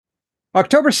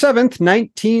October 7th,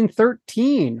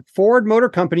 1913, Ford Motor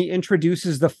Company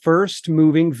introduces the first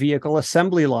moving vehicle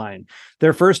assembly line.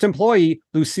 Their first employee,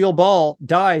 Lucille Ball,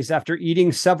 dies after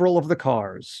eating several of the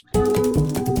cars.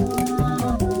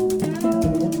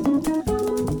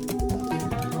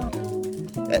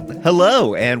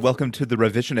 Hello, and welcome to The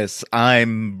Revisionists.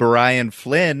 I'm Brian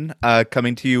Flynn,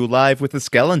 coming to you live with a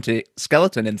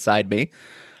skeleton inside me.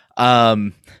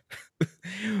 I'm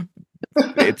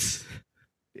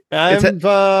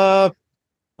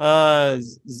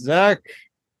Zach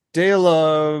De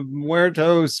La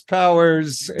Muertos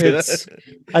Powers. It's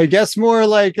I guess more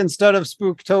like instead of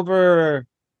Spooktober,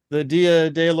 the Dia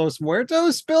de los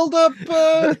Muertos build up.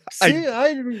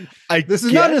 This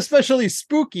is not an especially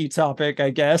spooky topic, I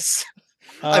guess.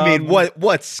 I mean,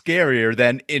 what's scarier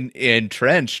than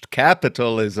entrenched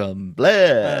capitalism? Blah.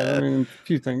 I mean, a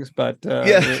few things, but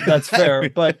that's fair.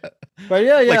 But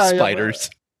yeah, like spiders.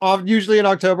 Usually in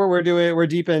October we're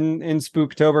deep in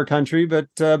Spooktober country, but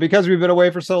because we've been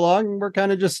away for so long, we're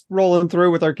kind of just rolling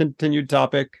through with our continued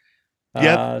topic.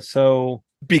 So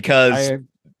because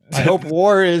I hope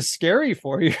war is scary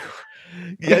for you.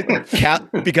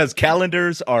 Because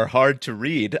calendars are hard to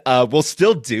read. We're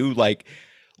still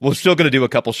going to do a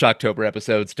couple Shocktober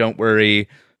episodes. Don't worry,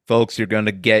 folks. You're going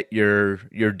to get your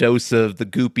dose of the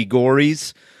goopy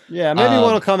gories. Yeah, maybe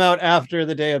one will come out after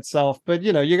the day itself, but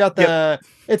you got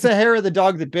it's a hair of the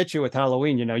dog that bit you with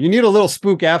Halloween. You need a little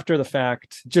spook after the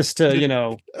fact just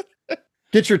to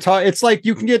get your it's like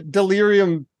you can get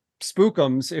delirium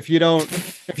spookums if you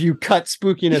cut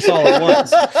spookiness all at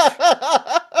once.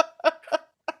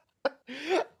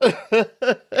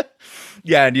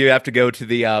 Yeah, and you have to go to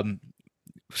the I'm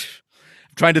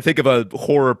trying to think of a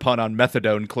horror pun on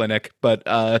methadone clinic, but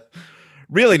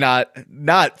really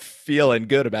not feeling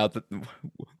good about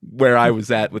where I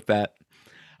was at with that.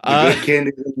 The good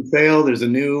candy doesn't fail. There's a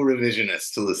new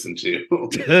revisionist to listen to.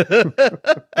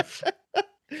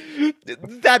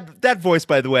 That voice,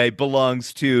 by the way,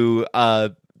 belongs to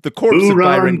the corpse of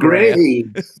Byron Gray.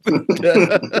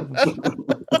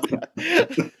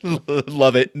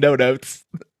 Love it. No notes.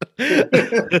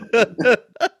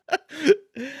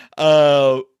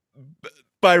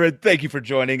 Byron, thank you for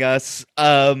joining us.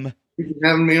 Thank you for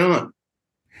having me on.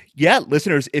 Yeah,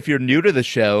 listeners, if you're new to the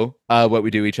show, what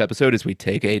we do each episode is we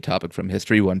take a topic from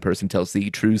history. One person tells the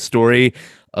true story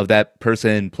of that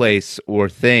person, place, or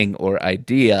thing, or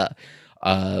idea,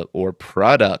 or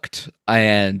product,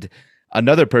 and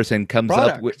another person comes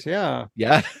up with yeah.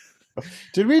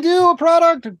 Did we do a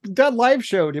product? That live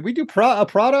show? Did we do a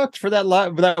product for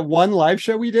that one live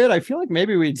show we did? I feel like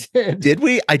maybe we did. Did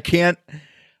we? I can't.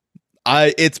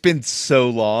 It's been so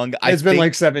long. It's been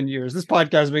like 7 years. This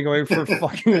podcast has been going for a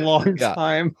fucking long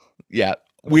time. Yeah.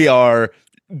 We are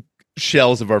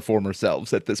shells of our former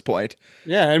selves at this point.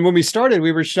 Yeah. And when we started,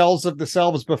 we were shells of the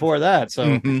selves before that.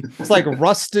 So it's like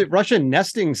Russian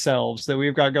nesting selves that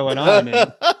we've got going on.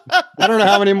 And I don't know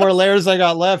how many more layers I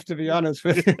got left, to be honest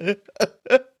with you.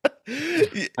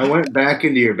 I went back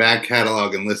into your back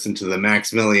catalog and listened to the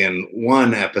Maximilian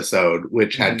 1 episode,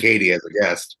 which had Katie as a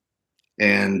guest.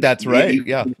 And that's right.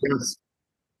 You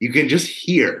can just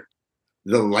hear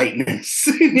the lightness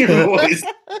in your voice.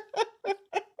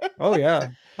 Oh yeah.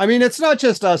 I mean, it's not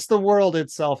just us. The world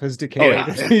itself has decayed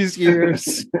these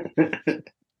years.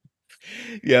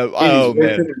 Yeah. Oh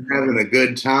man. Having a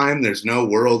good time. There's no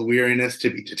world weariness to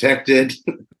be detected.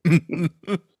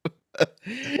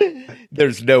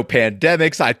 There's no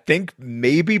pandemics. I think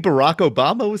maybe Barack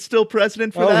Obama was still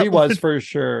president for that. Oh, he was for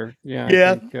sure. Yeah.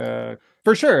 I think,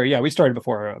 for sure. Yeah, we started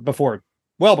before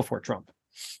Trump.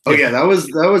 Oh yeah, that was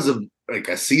a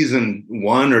season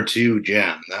 1 or 2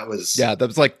 gem. That was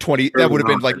like 20. That would have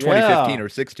been like 2015 or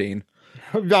 16.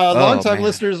 Long-time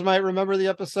listeners might remember the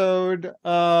episode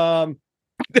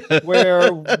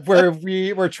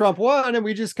where Trump won, and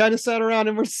we just kind of sat around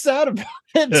and were sad about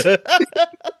it.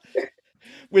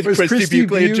 With Christy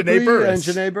Buckley and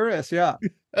Janae Burris. Yeah.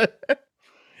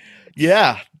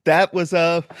 Yeah, that was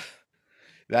something.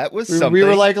 We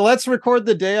were like, let's record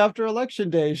the day after election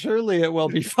day. Surely it will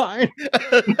be fine.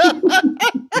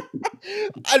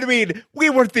 I mean, we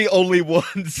weren't the only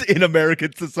ones in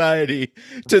American society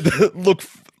to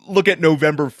look at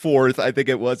November 4th, I think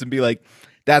it was, and be like,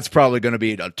 that's probably going to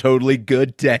be a totally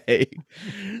good day.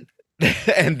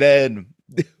 And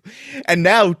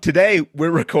now today we're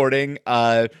recording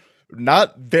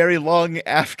not very long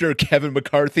after Kevin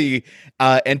McCarthy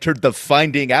entered the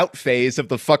finding out phase of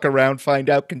the fuck around, find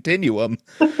out continuum.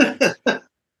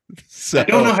 So, I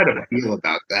don't know how to feel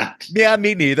about that. Yeah,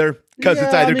 me neither. Because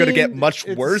it's either going to get much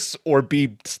worse or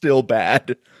be still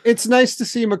bad. It's nice to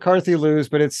see McCarthy lose,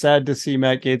 but it's sad to see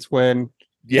Matt Gaetz win.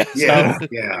 Yeah.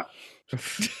 Yeah.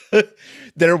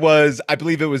 There was, I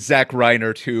believe it was Zach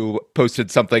Reinert who posted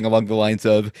something along the lines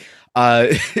of,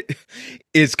 uh,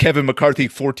 is Kevin McCarthy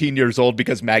 14 years old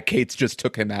because Matt Cates just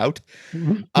took him out?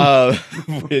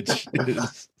 Which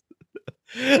is,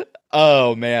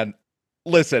 oh man.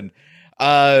 Listen,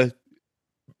 uh,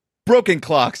 broken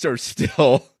clocks are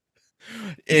still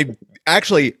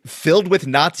actually filled with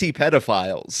Nazi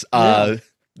pedophiles.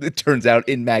 It turns out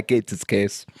in Matt Gates'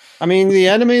 case. I mean, the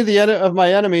enemy of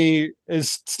my enemy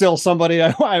is still somebody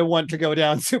I want to go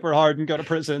down super hard and go to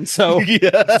prison. So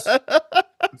yeah.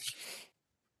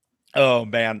 Oh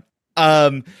man.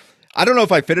 I don't know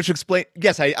if I finished explain.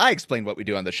 Yes, I explained what we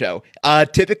do on the show.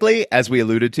 Typically, as we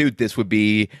alluded to, this would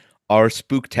be our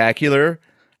spooktacular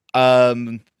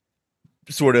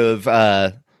sort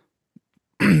of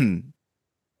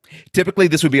typically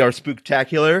this would be our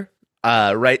spooktacular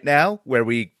right now, where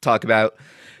we talk about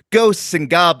ghosts and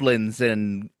goblins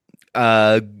and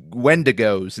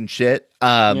wendigos and shit.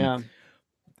 yeah.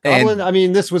 Goblin, I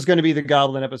mean, this was going to be the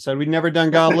goblin episode. We'd never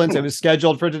done goblins. It was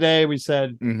scheduled for today. We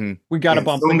said we got to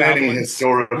bump the goblins.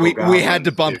 We had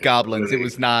to bump goblins. It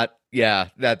was not. Yeah,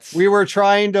 we were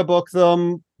trying to book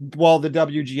them while the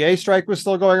WGA strike was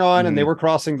still going on, and they were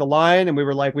crossing the line, and we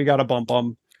were like, we got to bump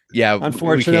them. Yeah,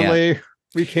 unfortunately,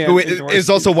 we can't. It's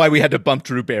also why we had to bump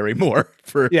Drew Barrymore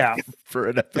for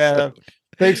an episode. Yeah.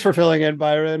 Thanks for filling in,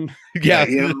 Byron. Yeah,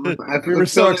 we were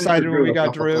so excited when we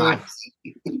got Drew.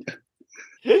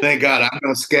 Thank God I'm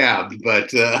no scab,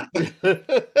 but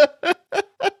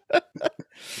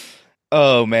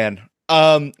oh man.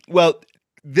 Well,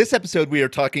 this episode we are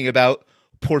talking about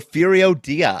Porfirio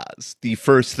Diaz, the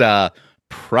first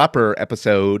proper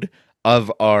episode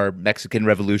of our Mexican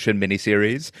Revolution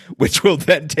miniseries, which will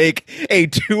then take a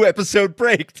 2-episode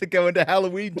break to go into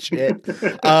Halloween shit.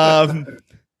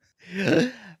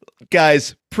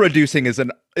 Guys, producing is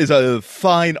a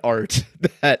fine art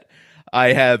that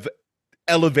I have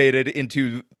elevated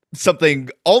into something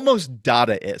almost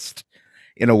Dadaist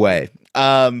in a way.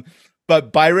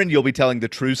 But Byron, you'll be telling the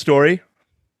true story.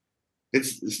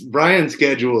 It's Brian's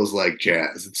schedule is like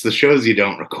jazz. It's the shows you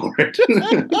don't record.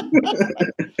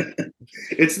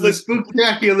 It's the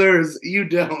spooktaculars you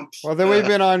don't. Well, then we've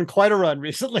been on quite a run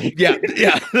recently.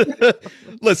 Yeah.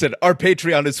 Listen, our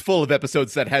Patreon is full of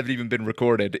episodes that haven't even been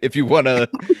recorded. If you wanna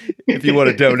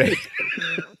donate.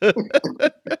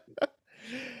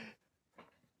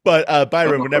 But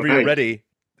Byron, whenever you're ready,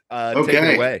 take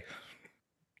it away.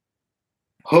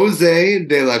 Jose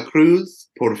de la Cruz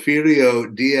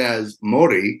Porfirio Diaz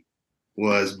Mori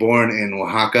was born in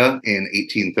Oaxaca in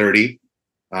 1830,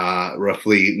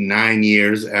 roughly 9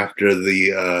 years after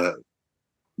the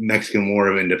Mexican War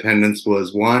of Independence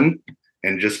was won,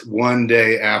 and just one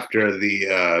day after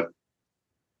the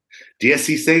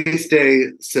 16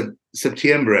 de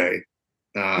Septiembre.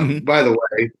 By the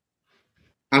way,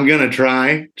 I'm going to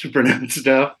try to pronounce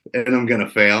stuff, and I'm going to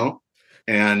fail.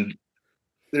 And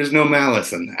there's no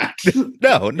malice in that.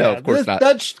 No, of course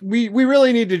not. We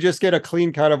really need to just get a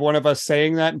clean cut of one of us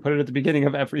saying that and put it at the beginning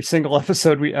of every single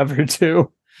episode we ever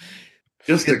do.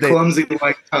 Just a clumsy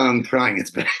white tongue trying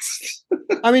its best.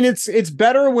 I mean, it's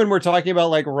better when we're talking about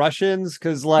like Russians,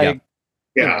 because like,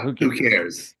 who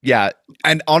cares? Yeah,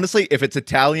 and honestly, if it's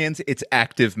Italians, it's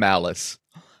active malice.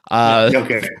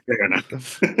 Okay, fair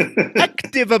enough.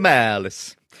 Active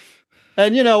malice.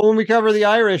 And when we cover the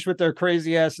Irish with their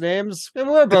crazy ass names, and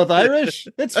we're both Irish,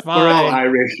 it's fine. We're all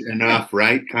Irish enough,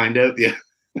 right? Kind of, yeah.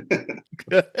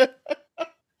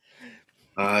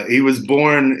 He was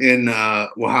born in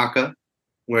Oaxaca,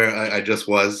 where I just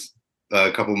was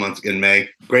a couple months in May.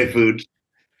 Great food,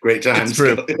 great times.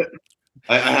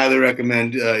 I highly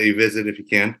recommend you visit if you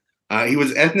can. He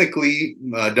was ethnically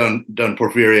Don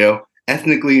Porfirio,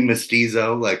 ethnically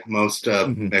mestizo, like most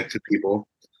Mexican people.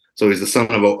 So he's the son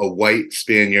of a white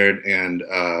Spaniard and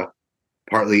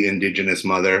partly indigenous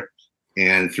mother.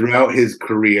 And throughout his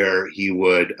career, he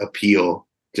would appeal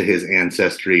to his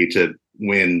ancestry to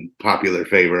win popular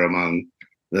favor among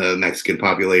the Mexican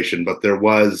population. But there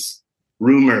was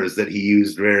rumors that he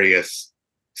used various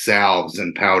salves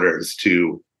and powders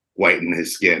to whiten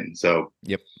his skin. So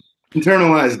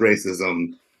internalized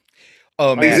racism.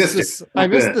 Oh man, I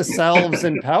missed the salves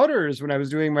and powders when I was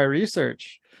doing my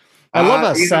research. I love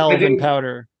a salve and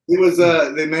powder. It was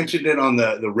they mentioned it on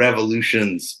the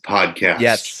Revolutions podcast.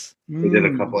 Yes, they did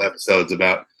a couple episodes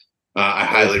about. I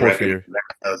highly recommend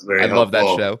that. Was very helpful. Love that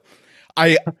show.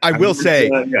 I will say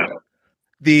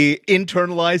the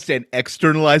internalized and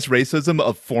externalized racism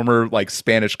of former like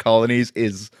Spanish colonies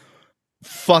is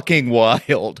fucking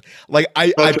wild. Like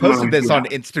I posted this on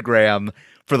Instagram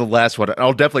for the last one.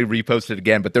 I'll definitely repost it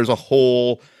again. But there's a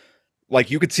whole like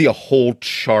you could see a whole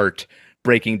chart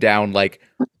breaking down like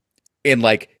in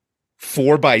like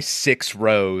 4x6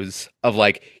 rows of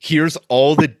like, here's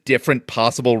all the different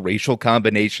possible racial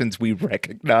combinations we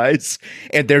recognize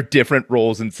and their different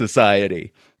roles in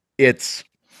society. It's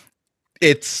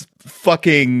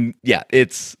fucking, yeah,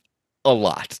 it's a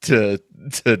lot to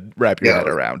wrap your head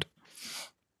around.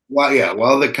 Well,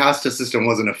 while the casta system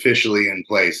wasn't officially in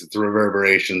place, its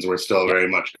reverberations were still very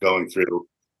much going through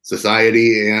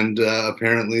society and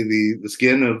apparently the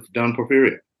skin of Don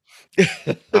Porfirio.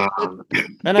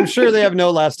 And I'm sure they have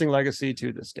no lasting legacy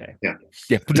to this day. Yeah.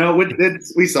 No,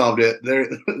 we solved it.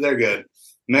 They're good.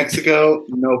 Mexico,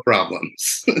 no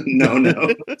problems.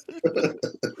 No.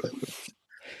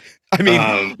 I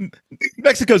mean,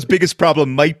 Mexico's biggest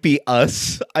problem might be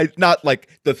us. Not like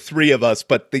the three of us,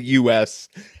 but the U.S.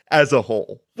 as a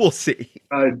whole. We'll see.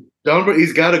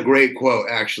 He's got a great quote,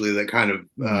 actually, that kind of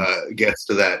gets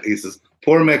to that. He says,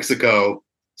 "Poor Mexico,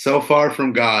 so far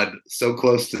from God, so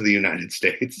close to the United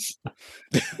States,"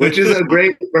 which is a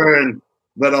great burn,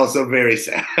 but also very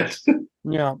sad.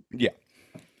 Yeah.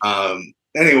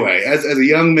 Anyway, as a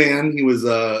young man, he was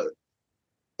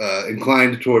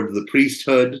inclined toward the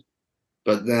priesthood.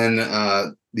 But then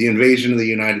the invasion of the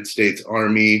United States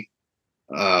Army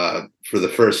for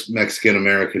the Mexican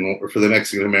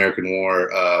American War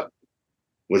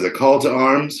was a call to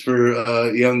arms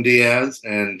for young Diaz,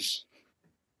 and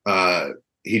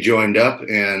he joined up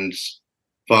and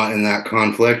fought in that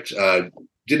conflict.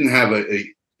 Didn't have a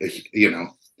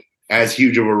as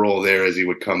huge of a role there as he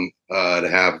would come to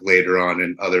have later on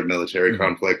in other military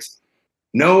conflicts.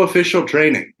 No official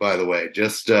training, by the way,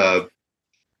 just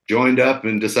joined up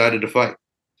and decided to fight.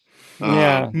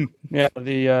 The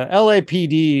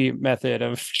LAPD method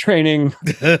of training.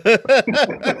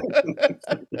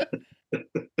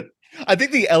 I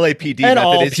think the LAPD and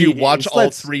method is you watch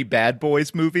all three Bad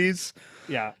Boys movies.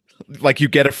 Yeah. Like you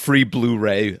get a free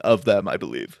Blu-ray of them, I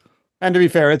believe. And to be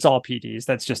fair, it's all PDs.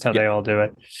 That's just how they all do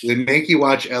it. They make you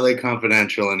watch LA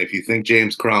Confidential, and if you think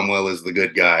James Cromwell is the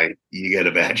good guy, you get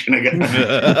a badge and a gun.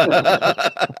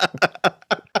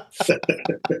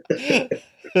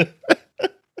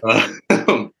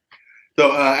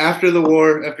 So after the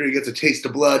war, after he gets a taste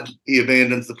of blood, he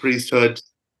abandons the priesthood,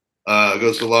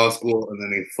 goes to law school, and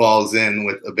then he falls in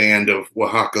with a band of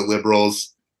Oaxaca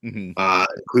liberals,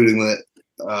 including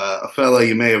a fella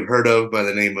you may have heard of by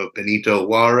the name of Benito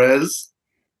Juarez.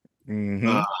 In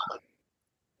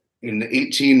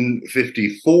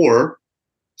 1854,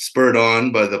 spurred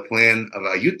on by the plan of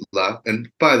Ayutla, and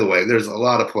by the way, there's a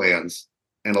lot of plans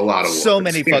and a lot of so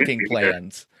many fucking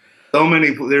plans. So many.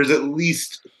 There's at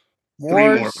least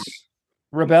wars, 3 more.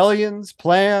 Rebellions,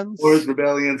 plans, Wars,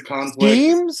 rebellions, conflicts,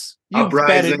 schemes. You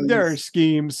bet it, there are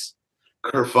schemes,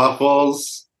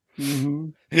 kerfuffles.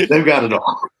 They've got it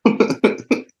all.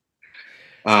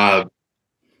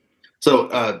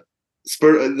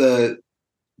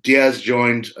 Diaz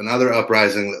joined another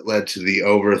uprising that led to the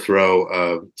overthrow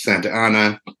of Santa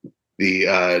Anna,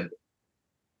 the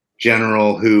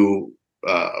general who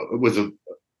was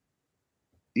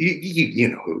you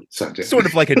know who Santa Anna. Sort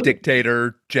of like a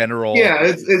dictator general. Yeah,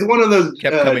 it's one of those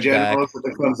generals back. that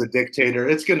becomes a dictator.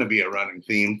 It's going to be a running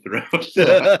theme throughout.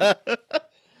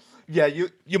 Yeah, you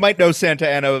might know Santa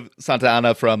Anna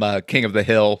from King of the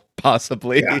Hill,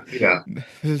 possibly. Yeah.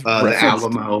 The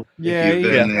Alamo.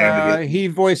 Yeah, he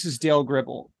voices Dale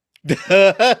Gribble.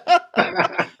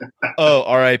 Oh,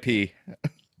 R.I.P.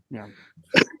 Yeah.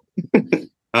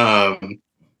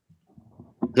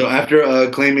 So after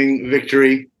claiming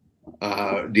victory,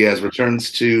 Diaz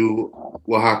returns to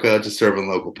Oaxaca to serve in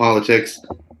local politics.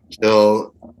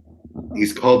 Still,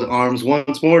 he's called to arms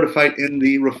once more to fight in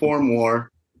the Reform War.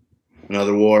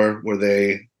 Another war where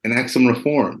they enact some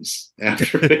reforms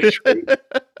after victory.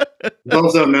 It's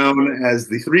also known as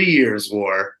the 3 Years'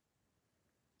 War,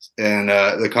 and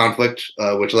the conflict,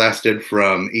 which lasted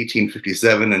from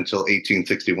 1857 until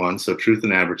 1861. So truth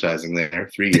in advertising there,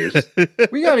 3 years.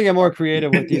 We got to get more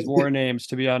creative with these war names,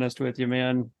 to be honest with you,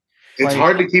 man. It's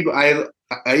hard to keep. I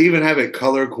even have it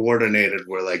color coordinated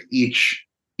where like each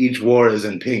war is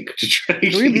in pink. Can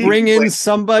we bring in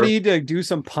somebody to do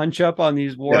some punch up on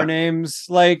these war names?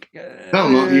 Like,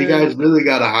 no, you guys really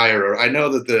got to hire her. I know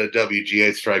that the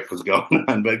WGA strike was going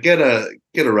on, but get a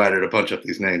writer to punch up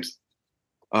these names.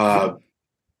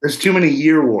 There's too many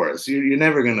year wars. You're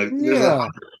never gonna.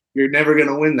 You're never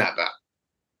gonna win that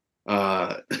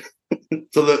battle.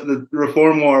 So the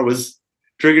Reform War was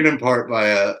triggered in part by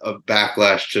a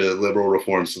backlash to liberal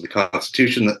reforms to the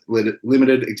Constitution that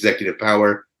limited executive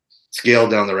power, scaled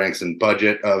down the ranks and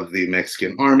budget of the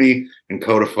Mexican army, and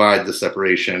codified the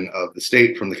separation of the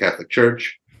state from the Catholic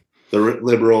Church. The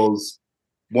liberals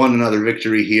won another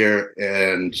victory here,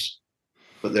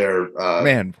 but they're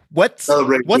man, what's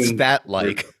that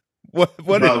like? What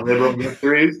liberal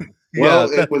victories?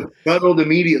 Well, it was scuttled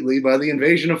immediately by the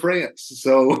invasion of France,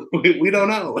 so we don't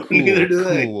know. Cool, Neither do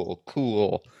they.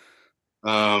 Cool.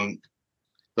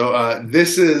 So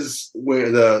this is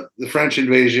where the French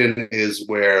invasion is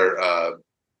where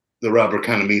the rubber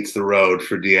kind of meets the road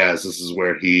for Diaz. This is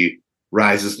where he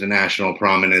rises to national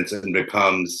prominence and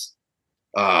becomes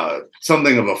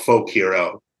something of a folk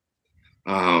hero.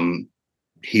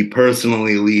 He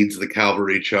personally leads the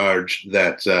cavalry charge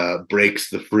that breaks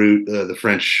the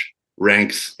French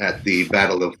ranks at the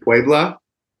Battle of Puebla,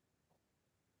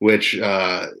 which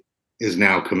is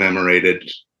now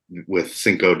commemorated with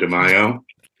Cinco de Mayo.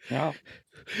 Yeah.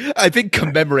 I think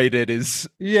commemorated is.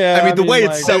 Yeah, I mean, the way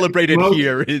it's celebrated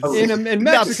here is in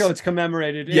Mexico. It's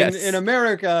commemorated. Yes. In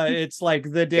America, it's like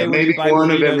the day when maybe you buy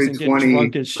one of burritos every and get 20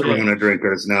 drunk as shit. Corona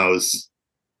drinkers knows.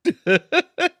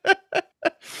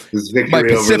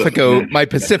 My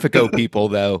Pacifico people,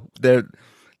 though,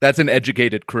 that's an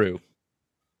educated crew.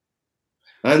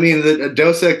 I mean, the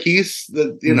Dos Equis,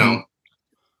 know,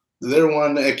 they're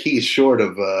one Equis short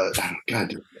of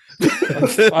God.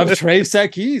 Of Tres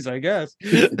Equis, I guess.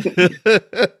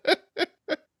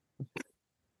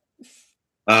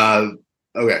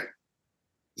 Okay,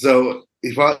 so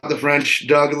he fought the French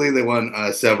doggedly. They won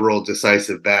several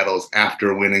decisive battles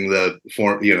after winning the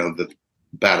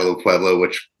Battle of Puebla,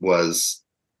 which was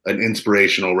an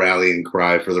inspirational rallying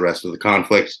cry for the rest of the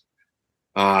conflict.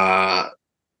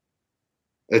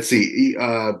 Let's see.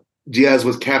 Diaz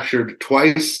was captured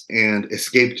twice and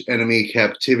escaped enemy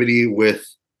captivity with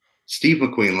Steve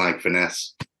McQueen-like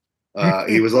finesse.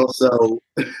 He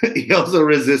also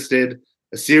resisted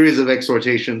a series of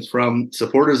exhortations from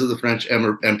supporters of the French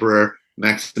Emperor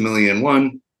Maximilian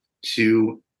I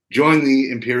to join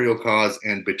the imperial cause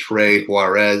and betray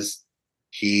Juarez.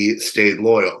 He stayed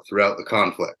loyal throughout the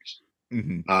conflict.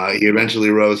 Mm-hmm. He eventually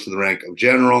rose to the rank of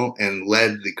general and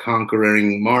led the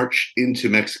conquering march into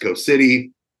Mexico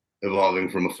City, evolving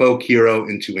from a folk hero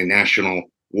into a national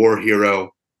war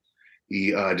hero.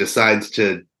 He decides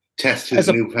to test his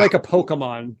new power. Like a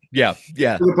Pokemon. Yeah.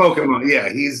 The Pokemon. Yeah,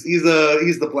 he's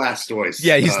the Blastoise.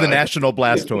 Yeah, he's the national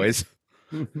Blastoise.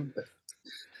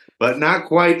 But not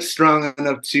quite strong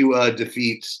enough to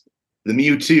defeat the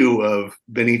Mewtwo of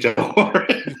Benito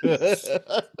Juarez.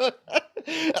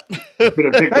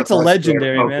 That's a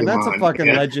legendary, man. That's a fucking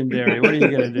legendary. What are you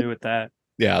gonna do with that?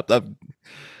 Yeah.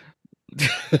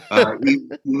 He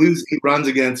runs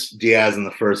against Diaz in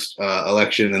the first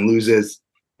election and loses,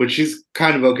 which he's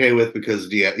kind of okay with because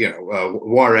Diaz,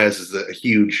 Juarez is a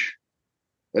huge,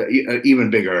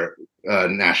 even bigger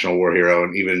national war hero,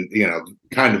 and even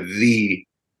kind of the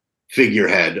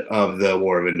figurehead of the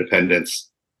War of Independence.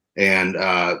 And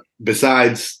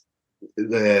besides,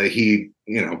 a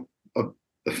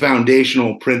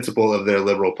foundational principle of their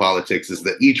liberal politics is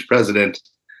that each president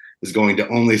is going to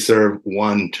only serve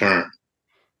one term.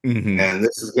 Mm-hmm. And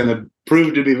this is going to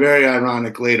prove to be very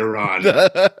ironic later on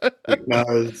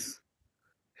because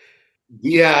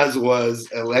Diaz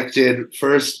was elected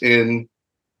first in,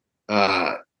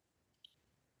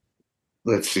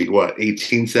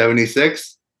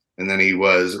 1876, and then he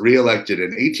was reelected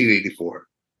in 1884,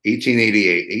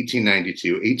 1888,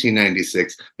 1892,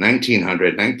 1896,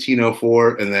 1900,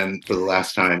 1904, and then for the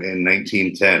last time in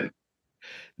 1910.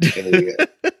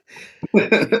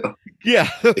 Yeah.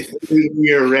 A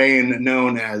 3-year reign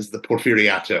known as the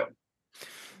Porfiriato.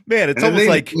 Man, it's almost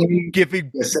like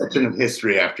giving a section of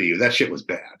history after you. That shit was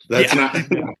bad. That's not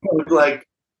like,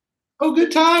 oh,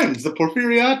 good times, the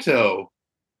Porfiriato.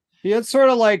 Yeah, it's sort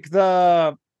of like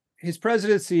his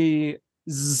presidency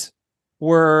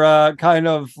were kind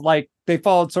of like they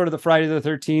followed sort of the Friday the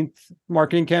 13th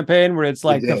marketing campaign where it's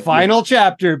like the final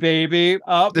chapter, baby.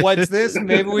 What's this?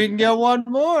 Maybe we can get one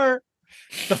more.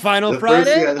 The final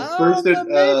Friday? First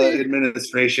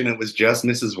administration, it was just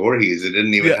Mrs. Voorhees. It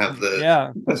didn't even have the...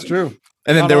 Yeah, that's true.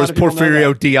 And then there was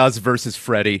Porfirio Diaz versus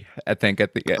Freddy, I think,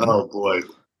 at the end. Oh, boy.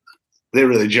 They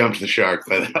really jumped the shark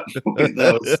by that point.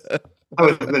 That was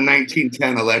the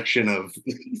 1910 election of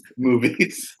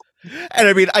movies. And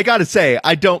I mean, I gotta say,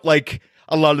 I don't like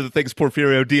a lot of the things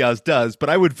Porfirio Diaz does, but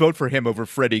I would vote for him over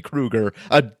Freddy Krueger,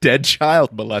 a dead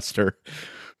child molester.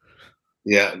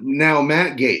 Yeah. Now,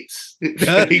 Matt Gaetz.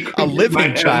 A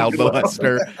living child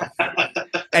molester.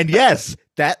 And yes,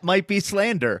 that might be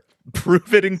slander.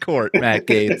 Prove it in court, Matt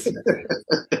Gaetz.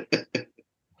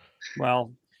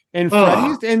 Well,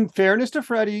 in fairness to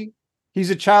Freddy,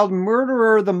 he's a child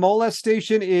murderer. The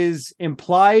molestation is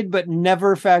implied but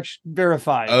never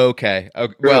verified. Okay.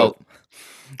 Well,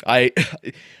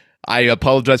 I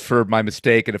apologize for my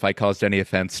mistake, and if I caused any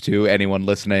offense to anyone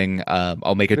listening,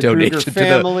 I'll make a The donation Krueger to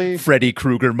family. the Freddy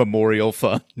Krueger Memorial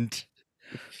Fund.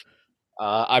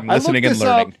 I'm I looked listening and this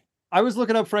up. learning. I was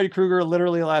looking up Freddy Krueger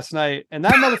literally last night, and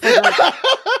that motherfucker.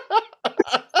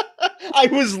 I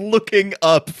was looking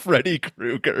up Freddy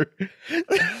Krueger.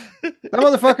 That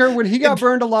motherfucker, when he got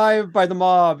burned alive by the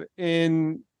mob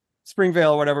in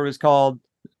Springvale or whatever it was called,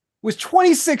 was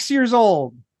 26 years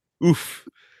old. Oof.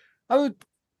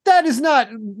 That is not.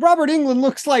 Robert Englund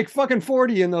looks like fucking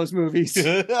 40 in those movies.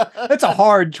 That's a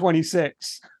hard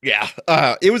 26. Yeah,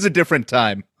 it was a different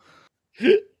time.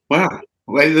 Wow.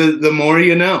 Well, the more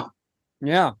you know.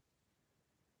 Yeah.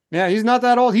 Yeah, he's not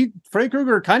that old. Freddy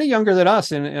Krueger, kind of younger than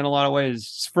us in a lot of ways.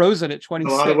 He's frozen at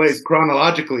 26. In a lot of ways,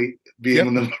 chronologically, being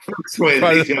in the first way,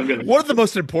 he's younger than one of the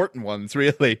most important ones,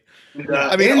 really. Yeah.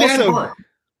 I mean, also,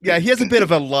 yeah, he has a bit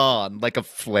of a lawn, like a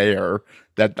flair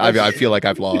that I feel like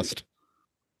I've lost.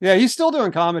 Yeah, he's still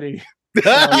doing comedy.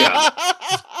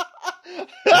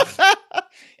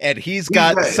 And he's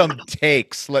got right. some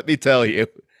takes, let me tell you.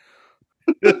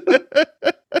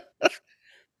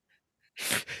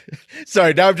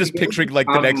 Sorry, now I'm just picturing like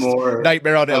the next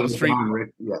Nightmare on Elm Street.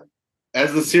 Yeah.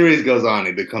 As the series goes on,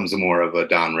 he becomes more of a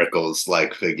Don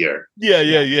Rickles-like figure.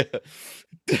 Yeah.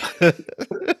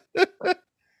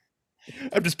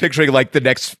 I'm just picturing like the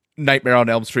next Nightmare on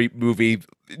Elm Street movie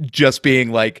just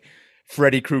being like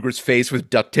Freddy Krueger's face with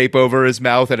duct tape over his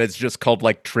mouth, and it's just called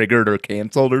like Triggered or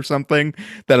Canceled or something.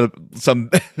 That some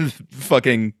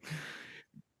fucking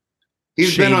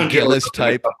he's Shane been on Gillis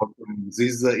type.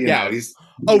 He's he's.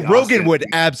 Rogan would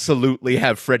absolutely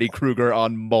have Freddy Krueger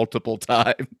on multiple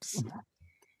times.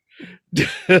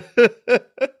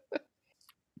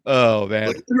 Oh man!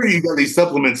 Like, you got these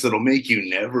supplements that'll make you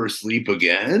never sleep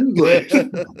again.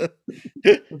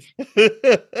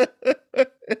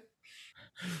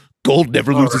 Gold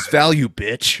never loses value,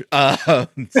 bitch.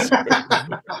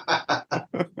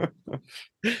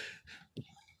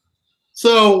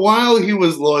 So while he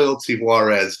was loyal to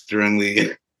Juarez during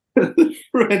the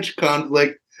French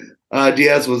conflict,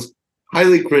 Diaz was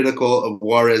highly critical of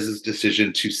Juarez's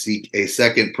decision to seek a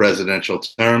second presidential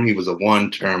term. He was a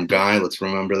one-term guy. Let's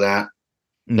remember that.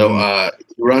 Mm-hmm. So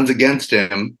he runs against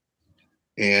him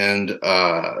and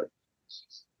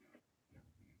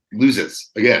loses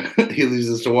again. He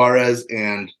loses to Juarez,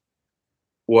 and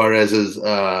Juarez's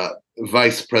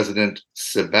vice president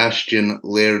Sebastián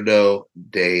Lerdo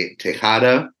de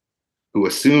Tejada, who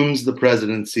assumes the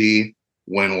presidency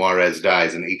when Juarez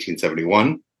dies in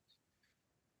 1871.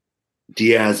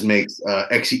 Diaz makes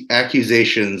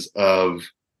accusations of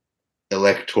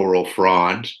electoral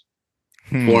fraud,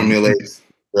 formulates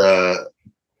the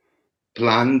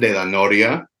Plan de la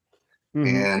Noria,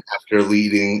 and after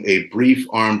leading a brief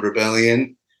armed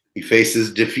rebellion, he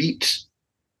faces defeat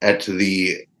at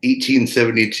the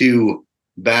 1872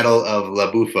 Battle of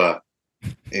La Bufa,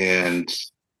 and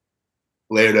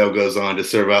Lerdo goes on to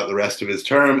serve out the rest of his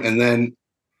term, and then,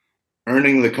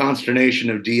 earning the consternation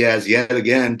of Diaz yet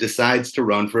again, decides to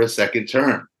run for a second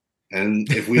term.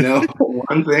 And if we know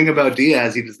one thing about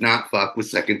Diaz, he does not fuck with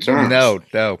second terms. No.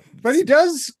 But he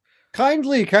does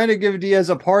kindly kind of give Diaz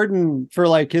a pardon for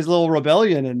like his little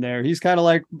rebellion in there. He's kind of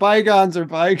like, bygones are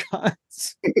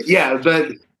bygones. Yeah,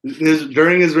 but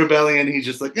during his rebellion, he's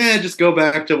just like, just go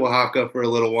back to Oaxaca for a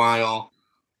little while.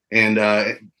 And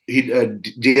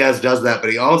Diaz does that,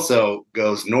 but he also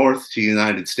goes north to the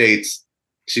United States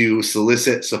to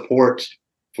solicit support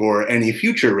for any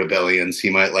future rebellions he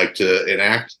might like to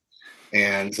enact.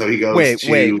 And so he goes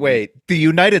Wait. The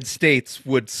United States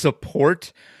would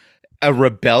support a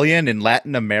rebellion in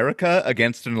Latin America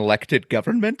against an elected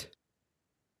government?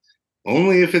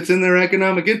 Only if it's in their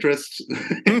economic interest.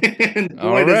 And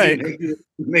all right.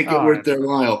 Make it worth their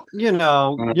while. You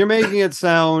know, you're making it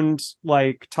sound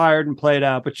like tired and played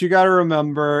out, but you got to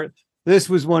remember this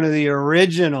was one of the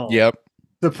original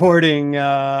supporting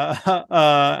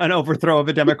an overthrow of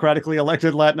a democratically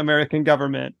elected Latin American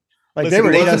government. Like they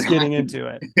were just getting into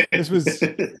it. This was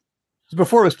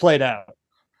before it was played out.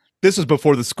 This was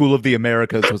before the School of the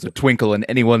Americas was a twinkle in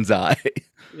anyone's eye.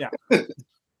 Yeah.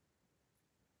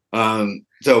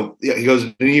 So he goes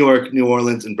to New York, New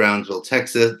Orleans, and Brownsville,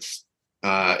 Texas,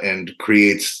 and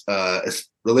creates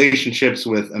relationships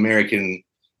with American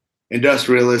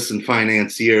industrialists and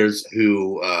financiers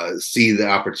who see the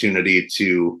opportunity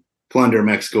to plunder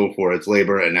Mexico for its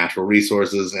labor and natural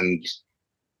resources and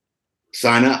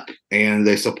sign up. And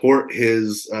they support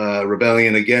his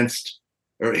rebellion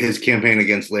or his campaign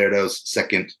against Lerdo's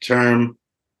second term.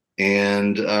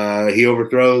 And he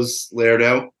overthrows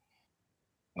Lerdo.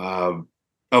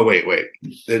 Wait.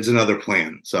 There's another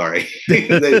plan. Sorry.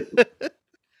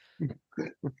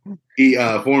 He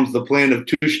forms the plan of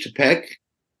Tuxtepec,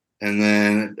 and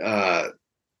then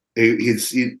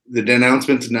the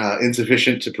denouncement is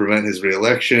insufficient to prevent his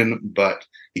reelection, but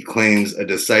he claims a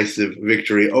decisive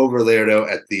victory over Lerdo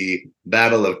at the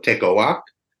Battle of Tecoac,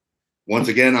 once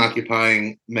again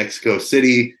occupying Mexico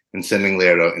City and sending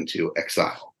Lerdo into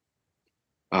exile.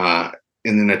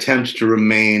 In an attempt to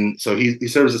remain, so he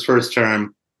serves his first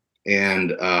term,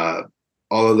 and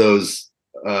all of those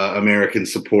American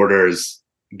supporters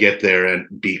get their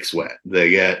beaks wet. They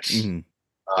get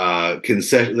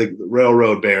concession, like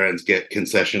railroad barons get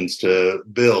concessions to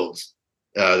builds.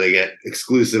 They get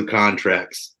exclusive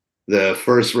contracts. The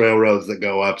first railroads that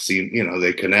go up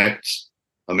they connect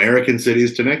American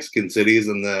cities to Mexican cities,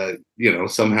 and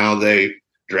somehow they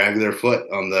drag their foot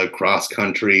on the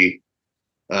cross-country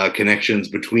connections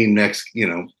between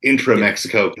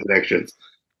intra-Mexico connections.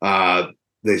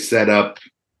 They set up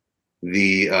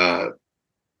the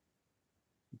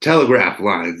telegraph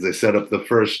lines. They set up the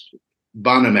first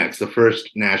Banamex, the first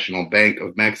national bank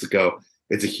of Mexico.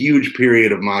 It's a huge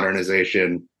period of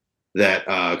modernization that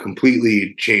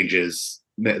completely changes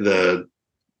both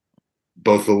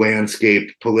the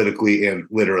landscape politically and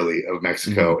literally of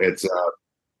Mexico. It's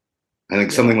I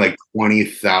think something like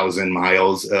 20,000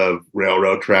 miles of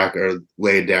railroad track are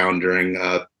laid down during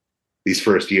these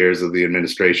first years of the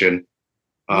administration.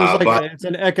 It's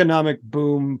an economic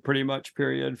boom, pretty much.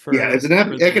 Period. It's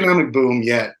an economic boom.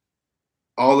 Yet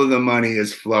all of the money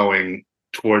is flowing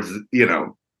towards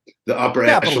the upper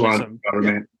echelon of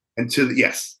government, and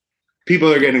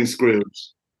people are getting screwed.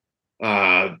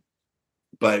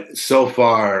 But so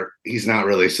far, he's not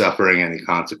really suffering any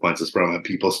consequences from it.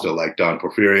 People still like Don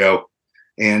Porfirio,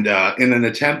 and in an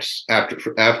attempt after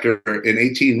in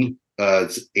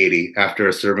 1880,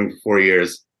 after serving for 4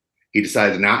 years, he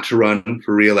decides not to run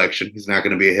for re-election. He's not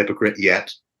going to be a hypocrite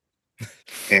yet.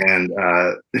 And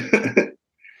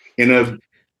in a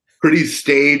pretty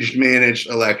staged, managed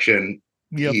election,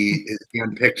 his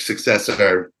handpicked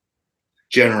successor,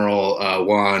 General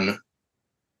Juan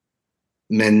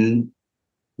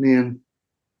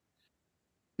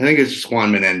I think it's just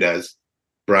Juan Menendez.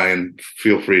 Brian,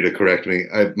 feel free to correct me.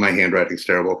 My handwriting's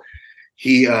terrible.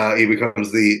 He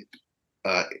becomes the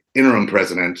interim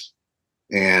president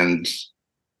and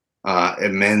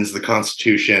amends the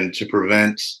Constitution to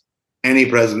prevent any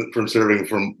president from serving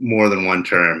for more than one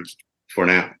term for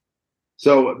now.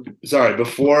 So, sorry,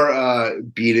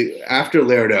 after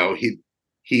Lerdo,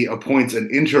 he appoints an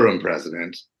interim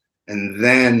president, and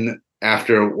then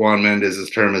after Juan Mendez's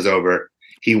term is over,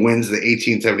 he wins the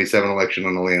 1877 election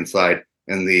on a landslide,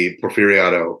 and the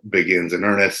Porfiriato begins in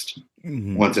earnest.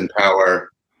 Once in power,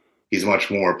 he's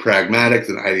much more pragmatic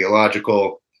than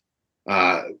ideological.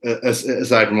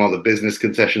 Aside from all the business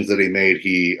concessions that he made,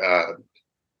 he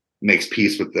makes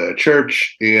peace with the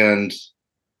church and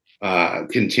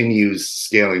continues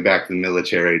scaling back the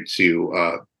military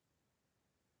to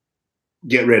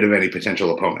get rid of any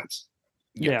potential opponents.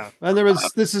 Yeah, and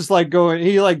this is like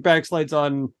he backslides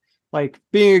on like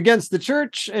being against the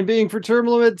church and being for term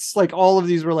limits. Like all of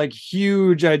these were like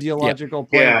huge ideological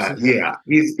planks. Yeah.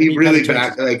 He really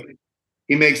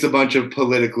he makes a bunch of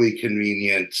politically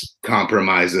convenient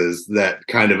compromises that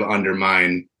kind of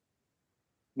undermine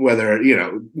whether,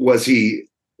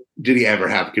 did he ever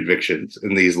have convictions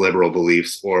in these liberal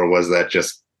beliefs, or was that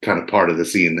just kind of part of the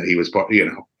scene that he was part,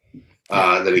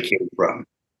 that he came from?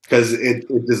 Because it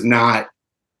does not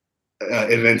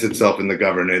events itself in the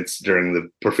governance during the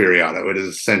Porfiriato. It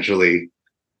is essentially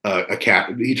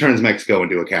he turns Mexico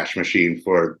into a cash machine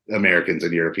for Americans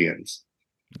and Europeans.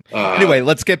 Anyway,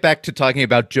 let's get back to talking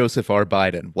about Joseph R.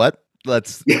 Biden.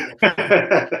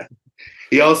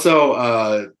 He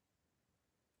also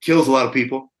kills a lot of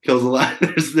people.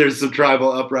 There's some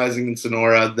tribal uprising in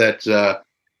Sonora that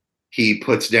he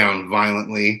puts down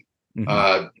violently.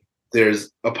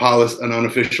 There's an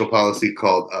unofficial policy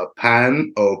called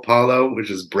pan o palo,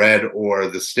 which is bread or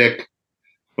the stick,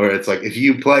 where it's like if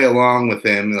you play along with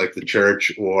him, like the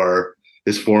church or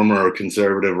his former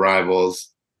conservative rivals,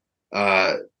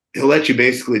 he'll let you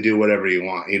basically do whatever you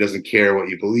want. He doesn't care what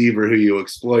you believe or who you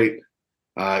exploit.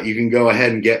 You can go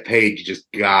ahead and get paid. You just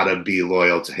gotta be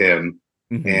loyal to him.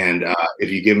 And if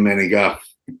you give him any guff,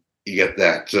 you get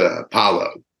that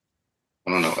palo. I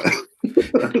don't know.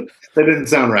 That didn't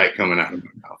sound right coming out of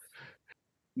my mouth.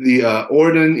 The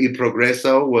Orden y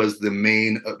Progreso was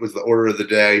the order of the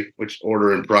day, which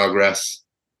order in progress.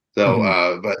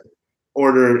 So, but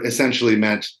order essentially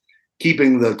meant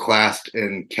keeping the class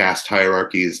and caste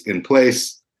hierarchies in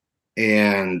place,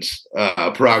 and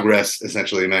progress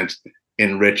essentially meant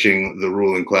enriching the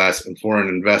ruling class and foreign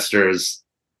investors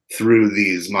through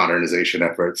these modernization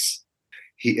efforts.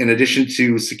 in addition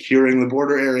to securing the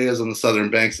border areas on the southern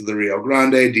banks of the Rio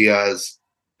Grande, Diaz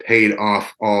paid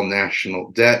off all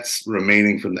national debts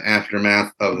remaining from the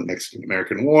aftermath of the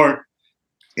Mexican-American War.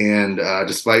 And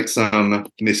despite some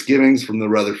misgivings from the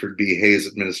Rutherford B. Hayes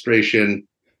administration,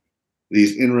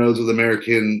 these inroads with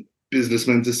American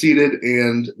businessmen seceded,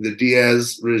 and the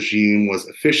Diaz regime was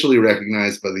officially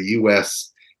recognized by the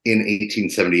U.S. in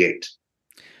 1878.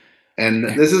 And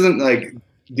this isn't like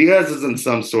Diaz isn't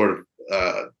some sort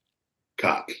of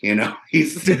cock, you know.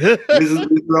 These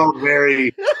are all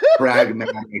very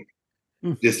pragmatic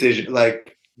decisions.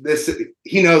 Like this,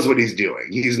 he knows what he's doing.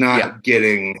 He's not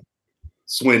getting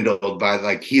swindled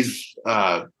by he's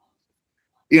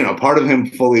part of him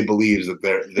fully believes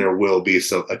that there will be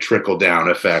a trickle down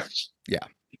effect.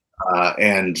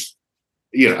 And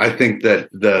I think that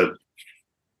the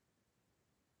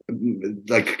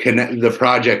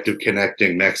project of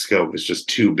connecting Mexico was just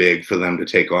too big for them to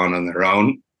take on their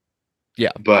own.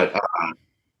 But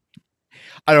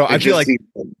I don't know. I feel like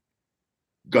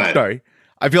go ahead. Sorry.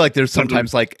 I feel like there's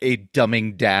sometimes like a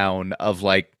dumbing down of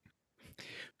like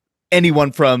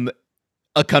anyone from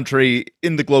a country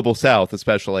in the global south,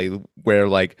 especially, where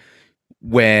like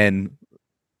when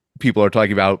people are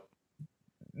talking about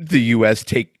the US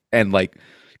and like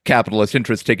capitalist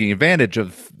interests taking advantage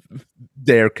of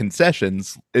their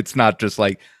concessions, it's not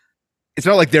like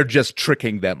they're just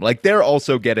tricking them. Like they're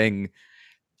also getting,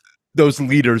 those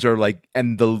leaders are like,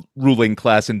 and the ruling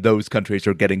class in those countries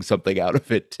are getting something out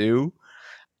of it too.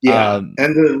 And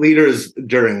the leaders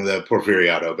during the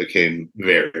Porfiriato became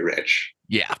very rich.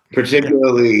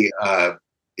 Particularly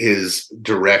his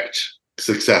direct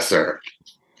successor.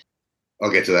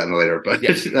 I'll get to that in later, but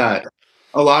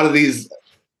a lot of these,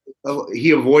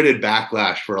 he avoided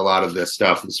backlash for a lot of this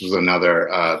stuff. This was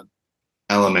another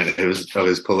element of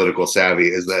his political savvy,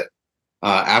 is that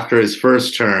after his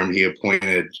first term, he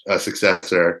appointed a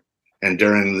successor, and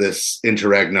during this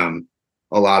interregnum,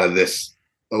 a lot of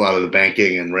the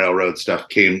banking and railroad stuff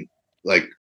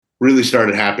really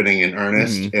started happening in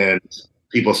earnest, and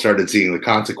people started seeing the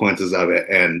consequences of it,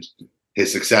 and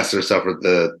his successor suffered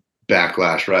the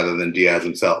backlash rather than Diaz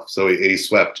himself. So he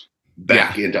swept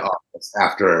back into office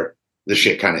after the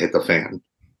shit kind of hit the fan.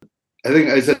 I think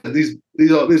I said these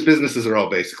businesses are all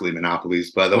basically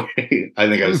monopolies, by the way. I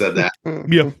think I've said that.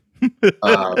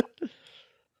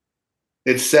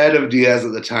 It's said of Diaz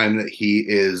at the time that he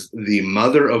is the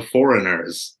mother of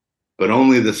foreigners, but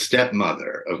only the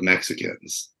stepmother of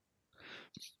Mexicans.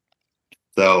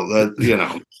 So,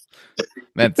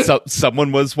 Man,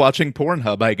 someone was watching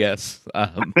Pornhub, I guess. I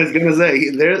was gonna say,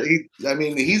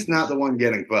 he's not the one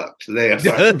getting fucked. They are.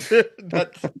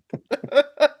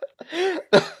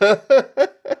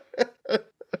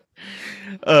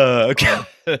 Okay.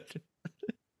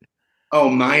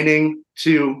 Mining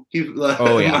too.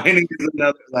 Mining is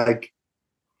another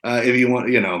if you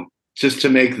want, just to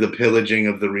make the pillaging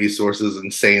of the resources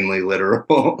insanely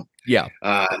literal.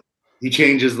 He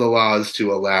changes the laws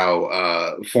to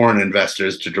allow foreign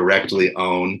investors to directly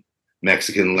own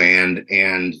Mexican land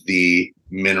and the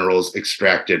minerals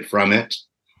extracted from it.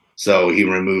 So he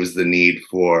removes the need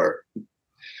for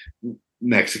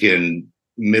Mexican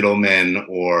middlemen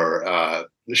or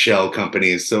shell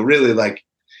companies. So really,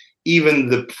 even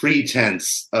the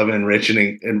pretense of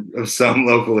enriching of some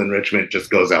local enrichment just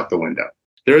goes out the window.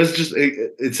 There is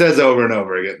it says over and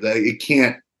over again that it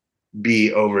can't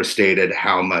be overstated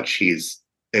how much he's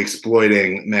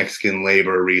exploiting Mexican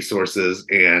labor resources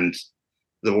and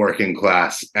the working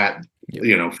class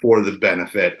for the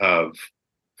benefit of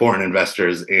foreign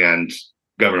investors and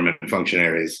government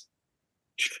functionaries.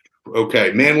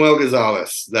 Okay, Manuel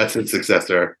Gonzalez, that's his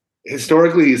successor.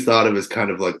 Historically, he's thought of as kind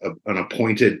of like an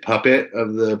appointed puppet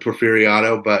of the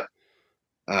Porfiriato, but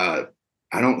I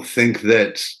don't think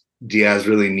that Diaz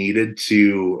really needed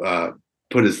to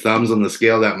put his thumbs on the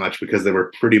scale that much, because they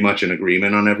were pretty much in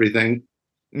agreement on everything.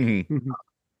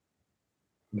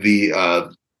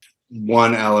 The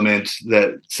one element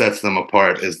that sets them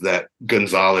apart is that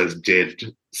Gonzalez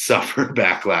did suffer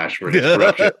backlash for his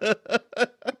corruption.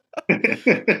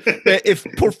 If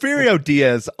Porfirio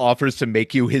Diaz offers to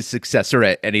make you his successor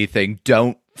at anything,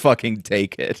 don't fucking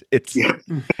take it.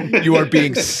 You are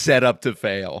being set up to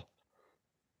fail.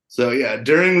 So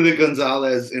during the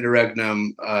Gonzalez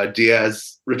interregnum,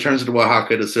 Diaz returns to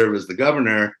Oaxaca to serve as the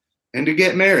governor and to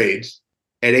get married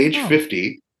at age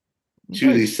 50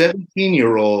 to the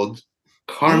 17-year-old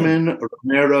Carmen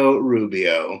Romero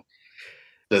Rubio,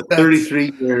 the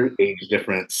 33-year age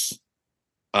difference,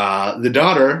 the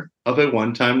daughter of a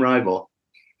one-time rival.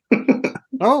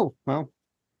 Oh, well,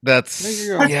 that's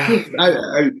there you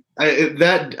go.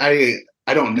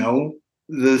 I don't know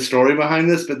the story behind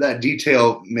this, but that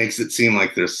detail makes it seem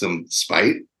like there's some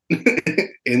spite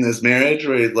in this marriage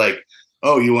where he's like,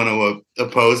 oh, you want to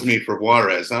oppose me for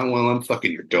Juarez? Huh? Well, I'm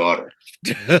fucking your daughter.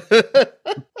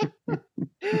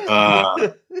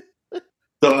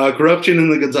 Corruption in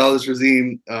the Gonzalez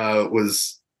regime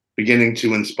was beginning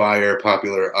to inspire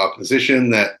popular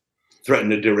opposition that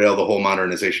threatened to derail the whole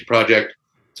modernization project.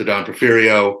 So Don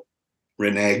Porfirio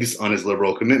reneges on his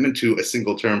liberal commitment to a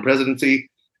single-term presidency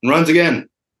and runs again,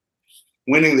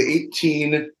 winning the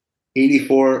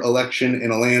 1884 election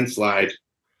in a landslide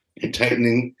and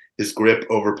tightening his grip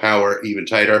over power even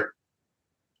tighter.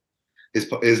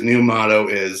 His new motto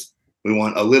is, we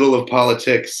want a little of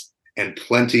politics and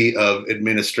plenty of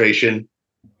administration.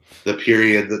 The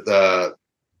period that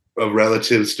of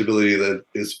relative stability that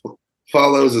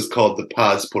follows is called the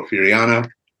Paz Porfiriana.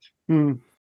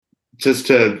 Just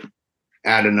to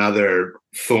add another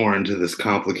thorn to this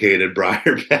complicated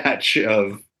briar patch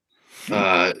of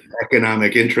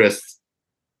economic interests,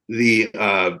 the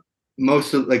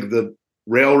most of the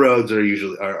railroads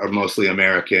are mostly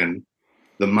American.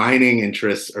 The mining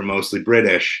interests are mostly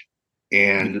British,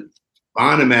 and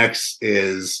Banamex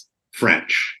is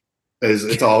French.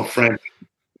 It's all French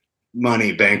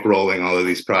money bankrolling all of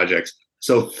these projects.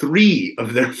 So 3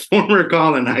 of their former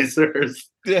colonizers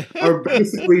are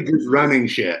basically just running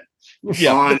shit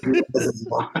on his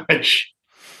watch.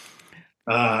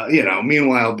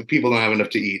 Meanwhile, people don't have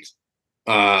enough to eat.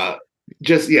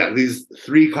 These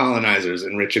 3 colonizers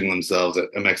enriching themselves at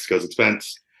Mexico's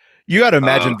expense. You got to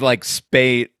imagine,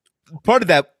 Spain. Part of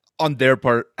that on their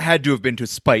part had to have been to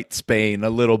spite Spain a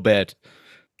little bit,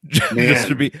 just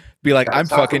to be like, I'm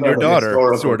fucking your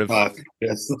daughter, sort of.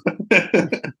 Yes.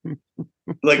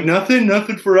 Like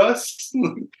nothing for us.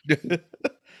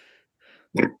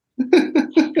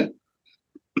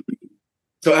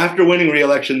 So after winning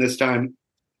re-election this time,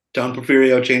 Don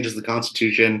Porfirio changes the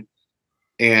constitution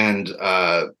and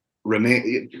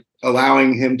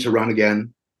allowing him to run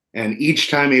again. And each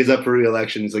time he's up for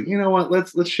re-election, he's like, you know what?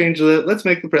 Let's make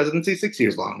the presidency 6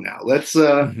 years long now. Let's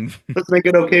make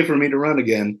it okay for me to run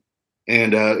again.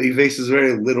 And he faces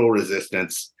very little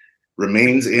resistance,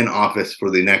 remains in office for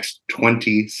the next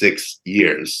 26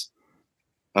 years.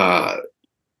 Term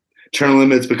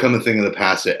limits become a thing of the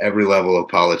past at every level of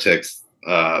politics.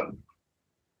 I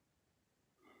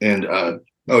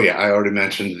already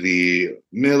mentioned the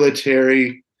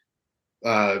military.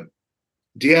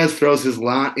 Diaz throws his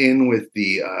lot in with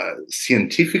the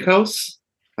científicos.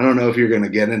 I don't know if you're going to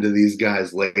get into these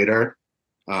guys later.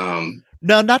 No,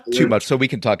 not too much. So we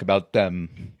can talk about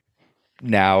them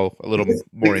now a little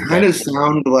more. They kind of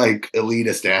sound like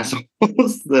elitist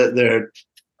assholes. That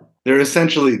they're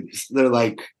essentially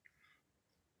like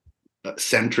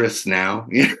centrists now.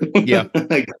 Yeah.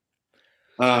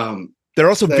 They're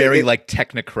also very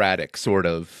technocratic, sort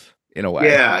of, in a way.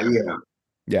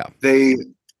 Yeah.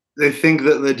 They think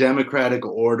that the democratic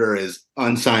order is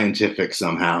unscientific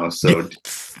somehow. So,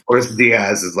 of course,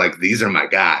 Diaz is like, these are my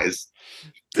guys.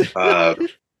 They're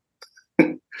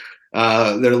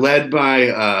led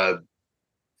by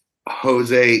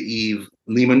Jose Yves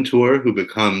Limantour, who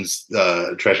becomes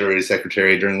Treasury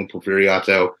Secretary during the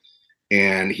Porfiriato.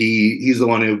 And he's the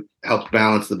one who helped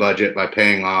balance the budget by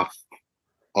paying off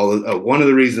one of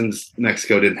the reasons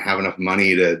Mexico didn't have enough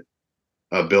money to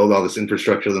build all this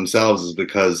infrastructure themselves is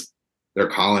because their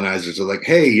colonizers are like,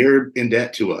 hey, you're in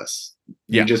debt to us.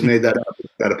 You just made that up. You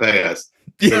got to pay us.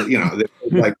 So, they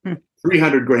paid like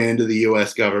 $300,000 to the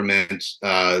U.S. government,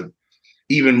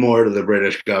 even more to the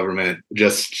British government.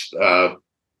 Just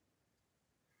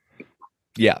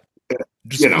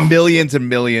millions and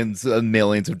millions and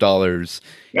millions of dollars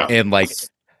and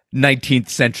 19th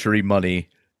century money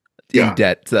in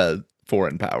debt to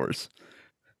foreign powers.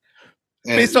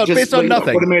 Based on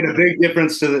nothing. Would have made a big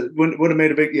difference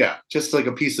just like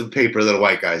a piece of paper that a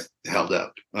white guy held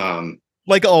up.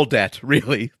 Like all debt,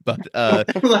 really. But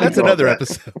that's another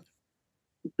episode.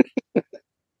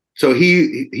 So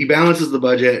he balances the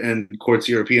budget and courts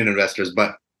European investors,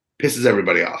 but pisses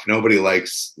everybody off. Nobody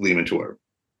likes Limantour.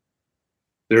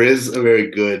 There is a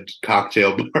very good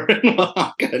cocktail bar in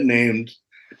Oaxaca named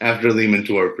after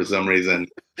Limantour for some reason.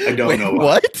 I don't know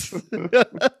why. What?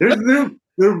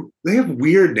 They have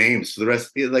weird names for the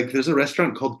rest. Like there's a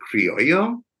restaurant called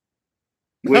Criollo,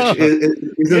 which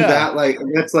isn't that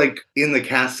that's like in the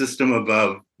caste system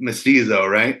above Mestizo,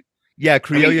 right? Yeah,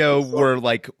 Criollo were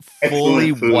like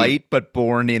fully white, but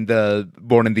born in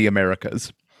the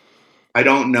Americas. I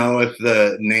don't know if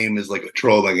the name is like a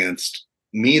troll against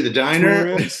me, the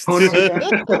diner.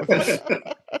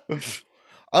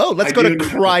 Oh, let's go to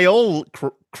Crayola,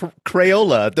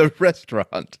 the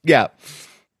restaurant. Yeah.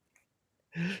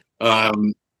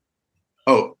 Um,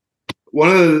 oh, one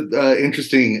of the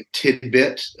interesting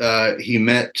tidbit, he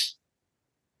met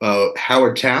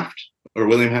Howard Taft or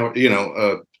William Howard,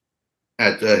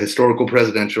 at the historical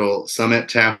presidential summit.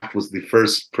 Taft was the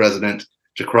first president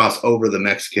to cross over the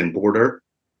Mexican border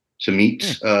to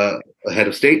meet a head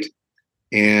of state.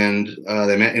 And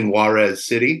they met in Juarez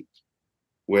City,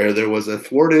 where there was a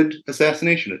thwarted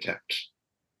assassination attempt.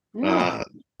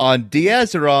 On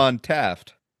Diaz or on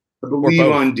Taft? I believe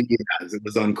on Diaz. It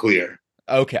was unclear.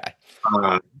 Okay.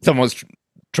 Someone's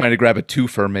trying to grab a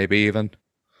twofer, maybe even.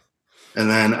 And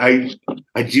then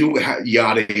I do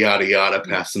yada yada yada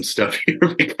past some stuff here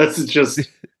because it's just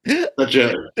such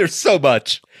a. There's so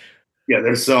much. Yeah,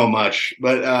 there's so much.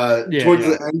 But towards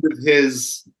the end of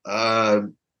his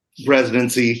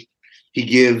presidency, he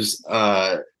gives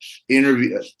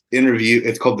interview.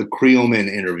 It's called the Creelman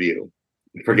interview.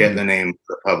 I forget the name of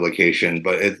the publication,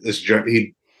 but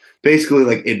he basically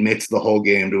like admits the whole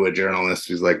game to a journalist.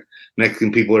 He's like,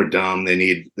 Mexican people are dumb. They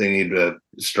need a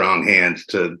strong hand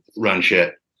to run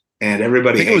shit, and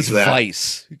everybody hates it was that.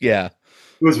 Vice, yeah.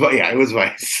 It was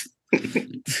Vice.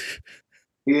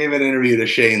 He gave an interview to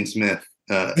Shane Smith.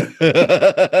 It's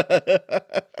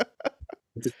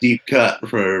a deep cut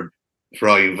for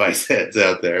all you Vice heads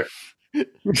out there.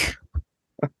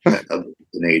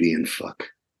 Canadian fuck.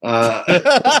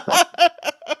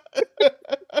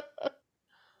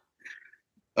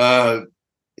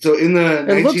 So in the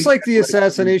it looks like the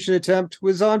assassination attempt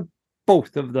was on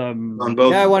both of them. On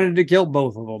both. Yeah, I wanted to kill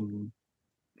both of them.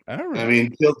 I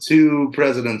mean, killed two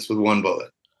presidents with one bullet.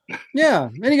 Yeah,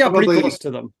 and he got pretty close to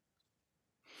them.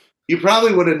 You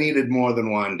probably would have needed more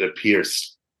than one to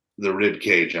pierce the rib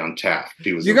cage on Taft.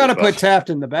 You got to put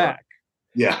Taft in the back.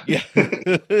 Yeah. You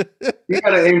got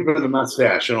to aim for the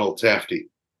mustache and old Tafty.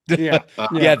 Yeah.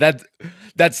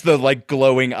 That's the like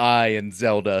glowing eye in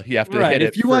Zelda. You have to hit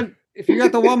it. If you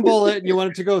got the one bullet and you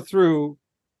want it to go through,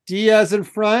 Diaz in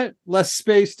front, less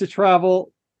space to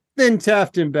travel, then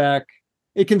Taft in back.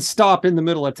 It can stop in the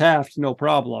middle of Taft, no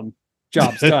problem.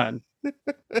 Job's done.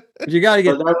 But you got to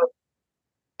get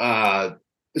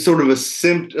sort of a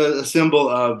symbol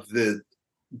of the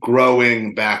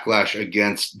growing backlash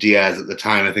against Diaz at the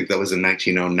time. I think that was in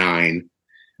 1909.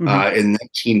 In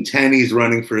 1910, he's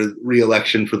running for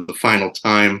re-election for the final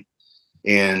time,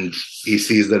 and he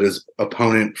sees that his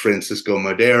opponent, Francisco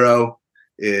Madero,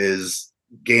 is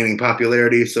gaining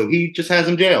popularity, so he just has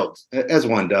him jailed, as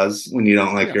one does when you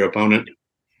don't like your opponent.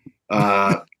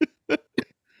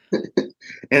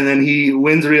 And then he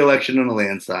wins re-election on a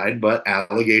landslide, but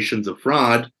allegations of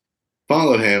fraud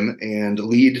follow him and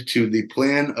lead to the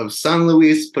plan of San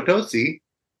Luis Potosi,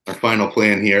 our final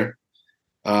plan here.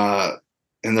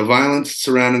 And the violence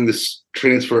surrounding this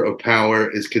transfer of power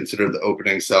is considered the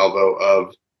opening salvo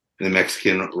of the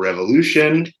Mexican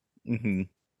Revolution.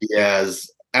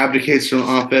 Diaz abdicates from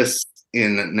office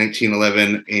in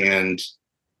 1911 and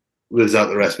lives out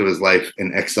the rest of his life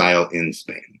in exile in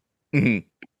Spain.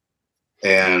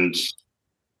 And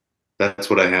that's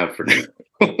what I have for now.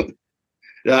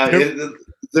 Is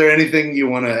there anything you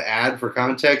want to add for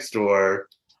context, or?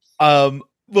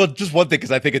 Well, just one thing,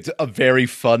 because I think it's a very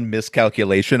fun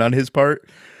miscalculation on his part.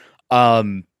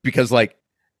 Because like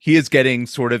he is getting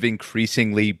sort of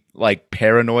increasingly like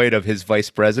paranoid of his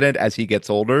vice president as he gets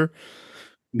older,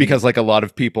 because like a lot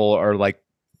of people are like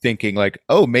thinking like,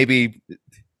 oh, maybe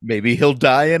he'll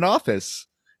die in office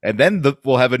and then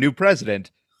we'll have a new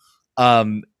president.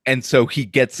 And so he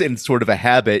gets in sort of a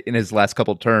habit in his last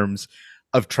couple terms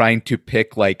of trying to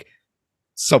pick like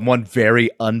someone very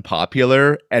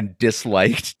unpopular and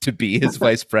disliked to be his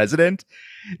vice president.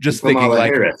 Just thinking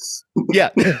like, Harris. Yeah.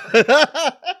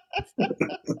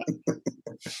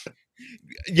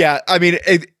 Yeah, I mean,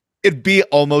 it'd be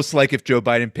almost like if Joe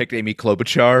Biden picked Amy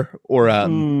Klobuchar or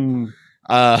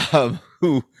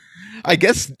who I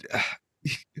guess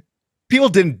people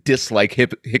didn't dislike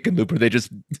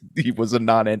Hickenlooper. He was a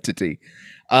non-entity.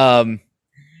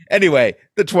 Anyway,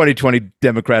 the 2020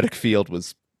 Democratic field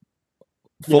was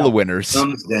full of winners.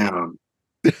 Thumbs down.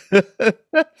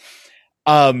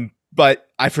 But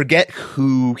I forget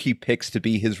who he picks to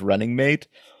be his running mate.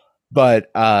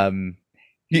 But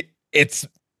it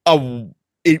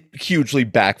hugely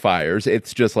backfires.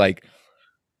 It's just like,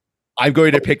 I'm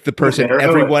going to pick the person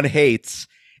everyone hates,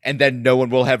 and then no one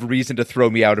will have reason to throw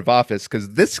me out of office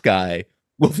because this guy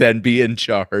will then be in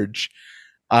charge.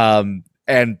 And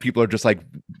people are just like,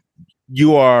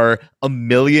 you are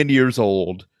 1,000,000 years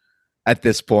old at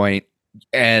this point,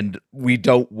 and we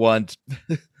don't want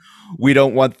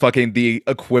fucking the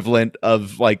equivalent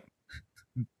of like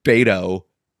Beto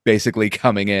basically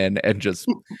coming in and just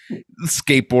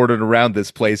skateboarding around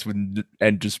this place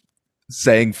and just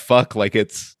saying fuck like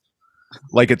it's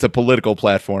a political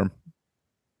platform.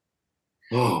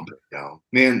 Oh no,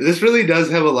 man, this really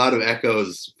does have a lot of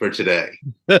echoes for today.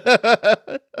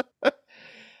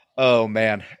 Oh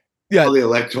man, yeah, all the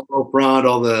electoral fraud,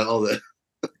 all the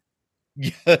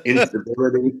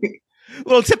instability.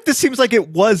 Well, except this seems like it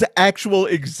was actual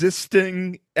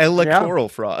existing electoral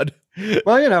fraud.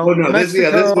 Well, you know, oh no, this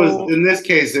was in this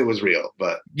case it was real,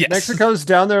 but yes. Mexico's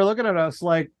down there looking at us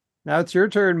like, now it's your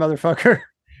turn, motherfucker.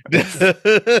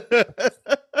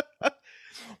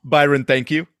 Byron, thank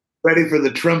you. Ready for the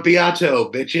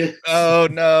Trumpiato, bitches. Oh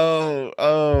no.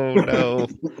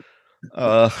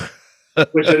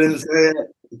 Wish I didn't say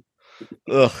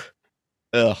it.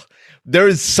 Ugh. There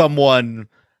is someone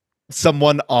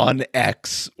on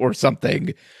X or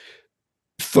something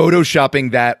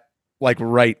photoshopping that like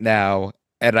right now,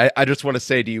 and I just want to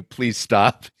say to you, please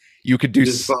stop. You could do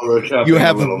you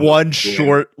have one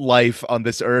short life on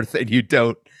this earth, and you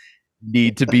don't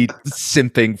need to be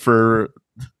simping for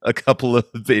a couple of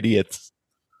idiots.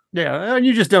 Yeah, and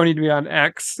you just don't need to be on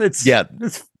X. It's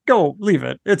go leave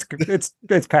it. It's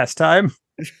past time.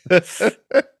 I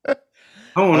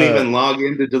won't even log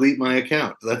in to delete my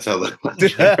account. That's how I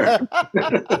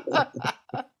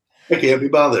can't be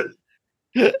bothered.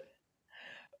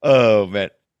 Oh man.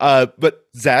 But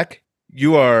Zach,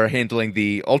 you are handling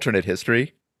the alternate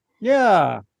history.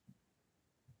 Yeah.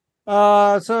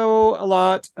 So a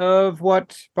lot of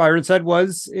what Byron said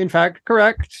was in fact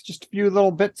correct. Just a few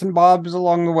little bits and bobs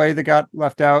along the way that got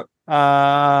left out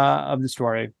of the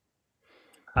story.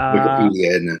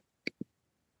 Wikipedia, isn't it?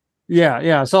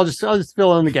 Yeah. So I'll just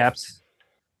fill in the gaps.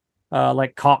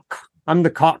 Like cock. I'm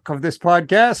the cock of this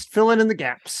podcast. Fill in the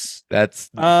gaps. That's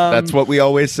what we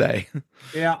always say.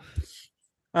 Yeah.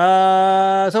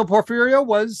 So Porfirio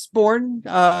was born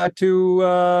to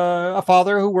a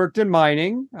father who worked in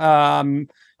mining.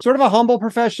 Sort of a humble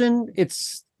profession.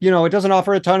 It's, it doesn't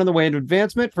offer a ton in the way of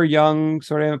advancement for young,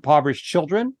 sort of impoverished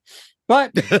children.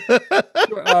 But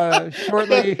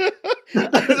shortly,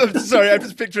 I'm sorry, I'm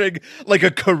just picturing like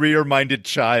a career-minded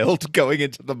child going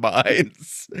into the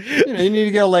mines. You need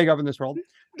to get a leg up in this world.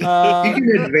 You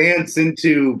can advance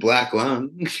into Black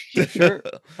Lung. Sure.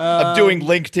 I'm doing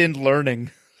LinkedIn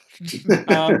learning.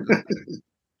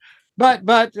 But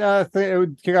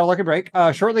he got a lucky break.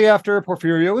 Shortly after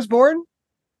Porfirio was born,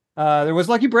 there was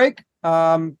a lucky break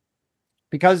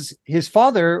because his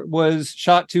father was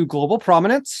shot to global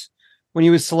prominence when he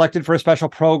was selected for a special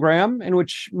program in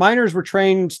which miners were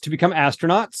trained to become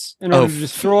astronauts in order to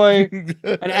destroy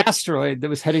an asteroid that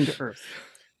was heading to Earth.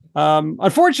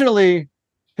 Unfortunately,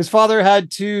 his father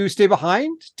had to stay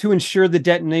behind to ensure the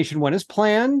detonation went as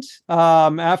planned.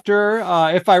 After,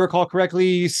 if I recall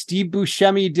correctly, Steve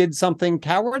Buscemi did something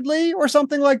cowardly or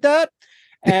something like that.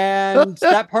 And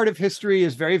that part of history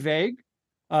is very vague.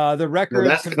 The record.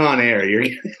 That's Con Air.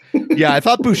 Yeah, I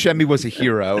thought Buscemi was a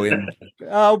hero.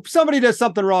 Somebody does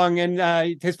something wrong,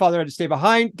 and his father had to stay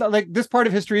behind. Like, this part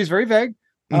of history is very vague.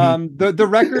 The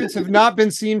records have not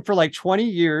been seen for like 20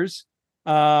 years.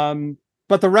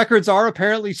 But the records are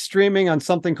apparently streaming on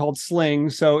something called Sling.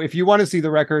 So if you want to see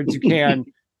the records, you can.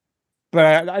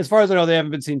 But as far as I know, they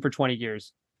haven't been seen for 20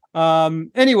 years.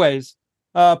 Anyways,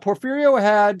 Porfirio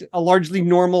had a largely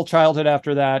normal childhood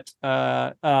after that.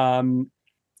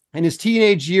 In his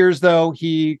teenage years, though,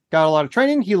 he got a lot of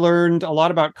training. He learned a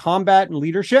lot about combat and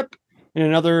leadership in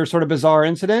another sort of bizarre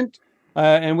incident,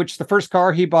 in which the first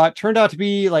car he bought turned out to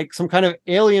be like some kind of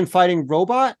alien fighting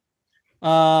robot.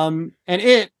 And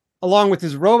it, along with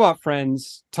his robot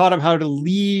friends, taught him how to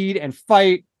lead and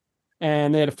fight.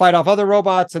 And they had to fight off other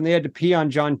robots, and they had to pee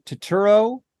on John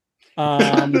Turturro.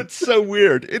 That's so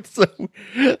weird. It's so.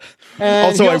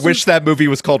 Also, I wish that movie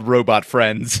was called Robot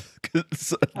Friends.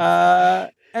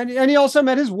 And he also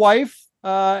met his wife.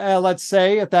 Let's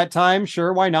say at that time,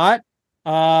 sure, why not?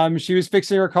 She was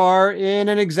fixing her car in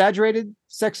an exaggerated,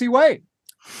 sexy way.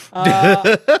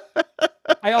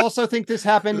 I also think this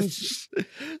happened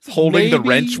holding the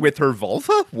wrench with her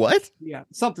vulva. What? Yeah,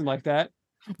 something like that.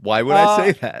 Why would I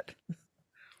say that?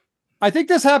 I think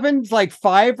this happened like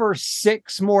 5 or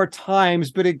 6 more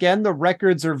times, but again, the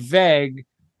records are vague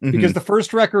because the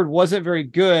first record wasn't very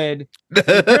good.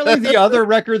 Apparently, the other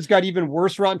records got even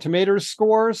worse Rotten Tomatoes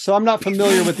scores, so I'm not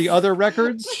familiar with the other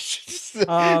records.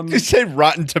 You say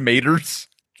Rotten Tomatoes?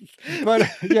 But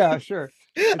yeah, sure.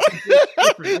 It's a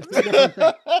different thing.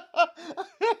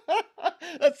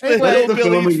 That's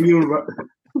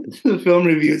the film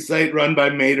review site run by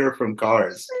Mater from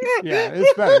Cars. Yeah,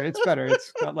 it's better.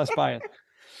 It's got less bias.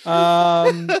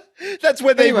 That's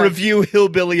when they review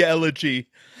Hillbilly Elegy.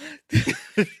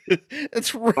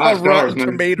 It's raw, 5 stars, rotten man.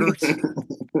 tomatoes.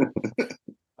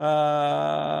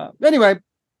 Anyway,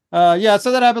 yeah,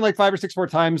 so that happened like 5 or 6 more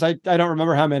times. I don't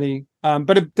remember how many,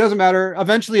 but it doesn't matter.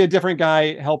 Eventually, a different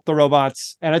guy helped the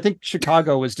robots, and I think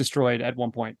Chicago was destroyed at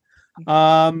one point.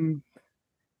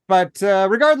 But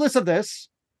regardless of this,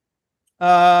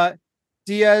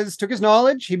 Diaz took his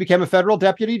knowledge. He became a federal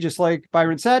deputy, just like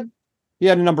Byron said. He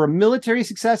had a number of military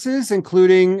successes,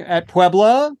 including at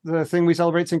Puebla, the thing we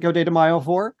celebrate Cinco de Mayo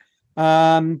for.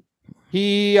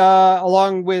 He,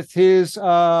 along with his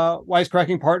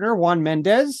wisecracking partner, Juan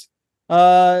Mendez,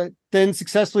 then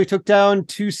successfully took down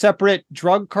 2 separate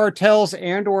drug cartels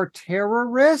and or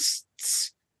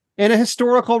terrorists in a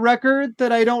historical record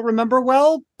that I don't remember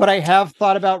well, but I have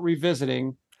thought about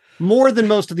revisiting more than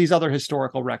most of these other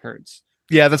historical records.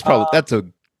 Yeah, that's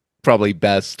probably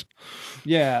best.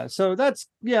 Yeah, so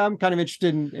I'm kind of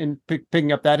interested in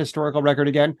picking up that historical record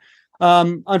again.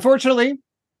 Unfortunately,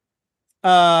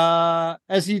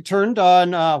 as he turned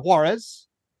on Juarez,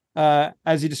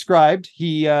 as he described,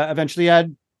 he eventually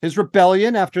had his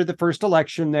rebellion after the first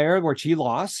election there, which he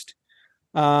lost.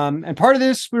 And part of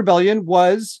this rebellion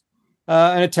was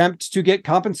an attempt to get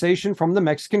compensation from the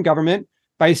Mexican government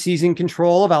by seizing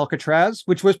control of Alcatraz,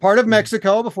 which was part of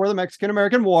Mexico before the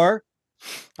Mexican-American War.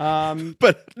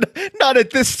 But not at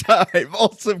this time.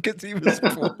 Also, because he was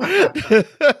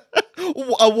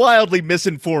a wildly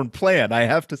misinformed plan, I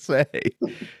have to say.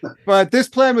 But this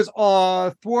plan was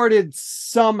thwarted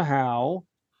somehow.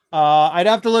 I'd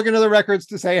have to look into the records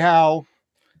to say how,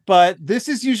 but this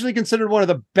is usually considered one of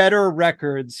the better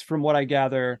records from what I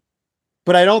gather.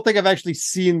 But I don't think I've actually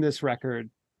seen this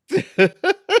record.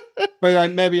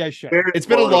 But maybe I should. It's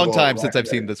been a long time since I've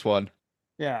seen this one.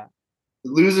 Yeah.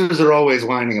 Losers are always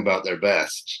whining about their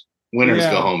best. Winners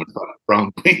go home and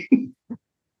promptly.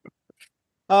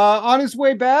 On his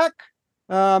way back,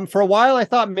 for a while, I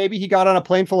thought maybe he got on a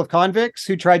plane full of convicts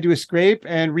who tried to escape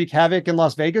and wreak havoc in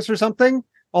Las Vegas or something.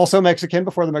 Also Mexican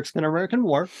before the Mexican-American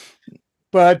War.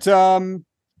 But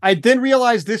I then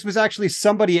realized this was actually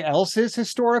somebody else's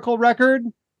historical record.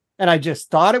 And I just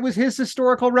thought it was his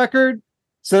historical record.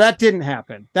 So that didn't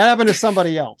happen. That happened to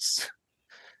somebody else.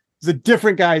 It's a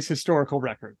different guy's historical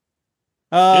record.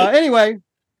 Anyway,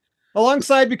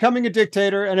 alongside becoming a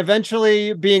dictator and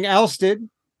eventually being ousted,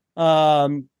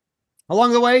 along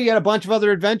the way, he had a bunch of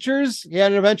other adventures. He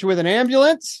had an adventure with an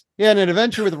ambulance. He had an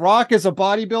adventure with Rock as a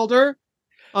bodybuilder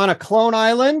on a clone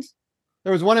island.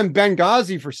 There was one in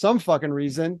Benghazi for some fucking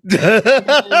reason.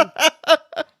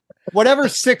 Whatever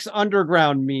 6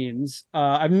 Underground means.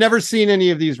 I've never seen any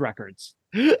of these records.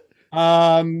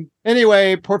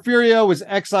 Anyway, Porfirio was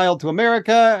exiled to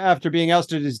America after being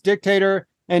ousted as dictator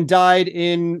and died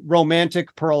in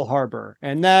romantic Pearl Harbor.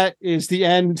 And that is the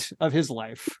end of his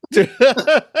life.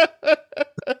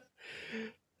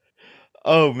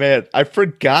 Oh man, I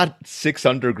forgot 6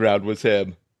 Underground was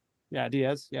him. Yeah,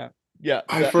 Diaz. Yeah.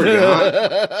 I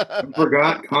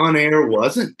forgot Con Air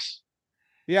wasn't.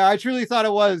 Yeah, I truly thought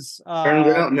it was.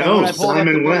 Turns out no,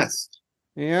 Simon West.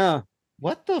 Yeah.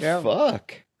 What the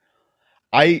fuck?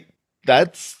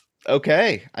 That's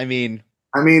okay. I mean,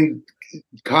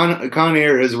 Con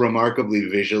Air is remarkably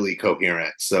visually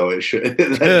coherent, so it should.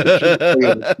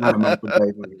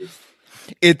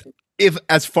 If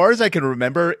as far as I can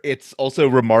remember, it's also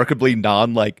remarkably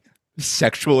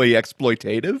sexually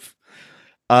exploitative.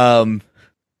 Con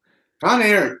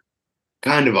Air,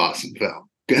 kind of awesome film.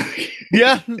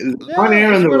 Yeah. Con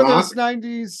Air and The Rock. Those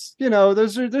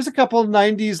 90s, there's a couple of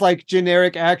 90s like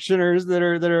generic actioners that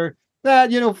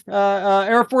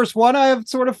Air Force One I have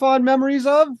sort of fond memories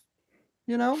of,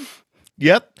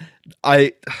 Yep.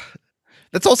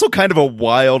 That's also kind of a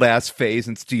wild ass phase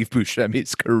in Steve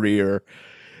Buscemi's career,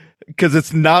 because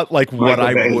it's not like what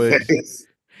I would.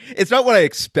 It's not what I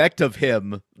expect of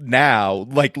him now.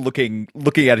 Like looking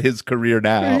at his career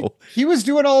now, he was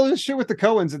doing all this shit with the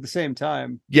Coens at the same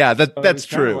time. Yeah, that's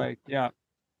true.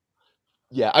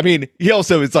 Yeah, I mean, he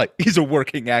also is he's a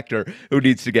working actor who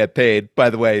needs to get paid. By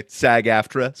the way,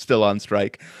 SAG-AFTRA still on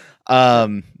strike.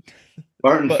 Barton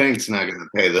Fink's not going to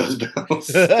pay those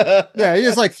bills. Yeah, he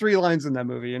has 3 lines in that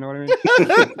movie. You know what I mean?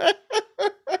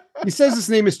 He says his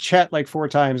name is Chet 4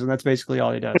 times, and that's basically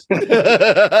all he does.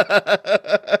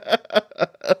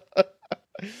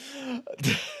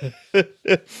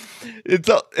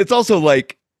 It's also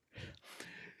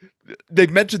they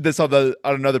mentioned this on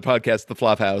another podcast, The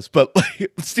Flophouse, but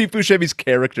Steve Buscemi's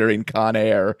character in Con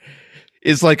Air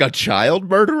is a child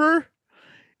murderer,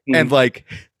 and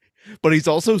but he's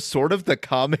also sort of the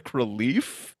comic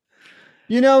relief.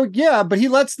 Yeah, but he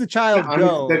lets the child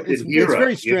go. It's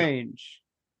very strange.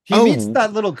 He meets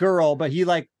that little girl, but he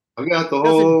I've got the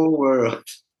whole world.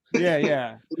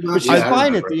 Yeah. But she's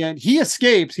fine at the end. He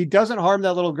escapes. He doesn't harm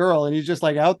that little girl, and he's just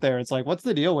like out there. It's like, what's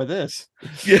the deal with this?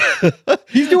 Yeah.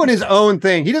 He's doing his own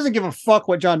thing. He doesn't give a fuck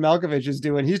what John Malkovich is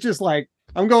doing. He's just like,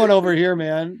 I'm going over here,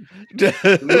 man.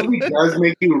 The movie does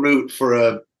make you root for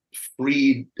a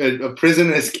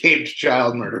prison escaped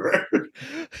child murderer.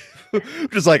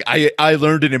 Just like I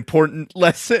learned an important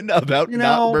lesson about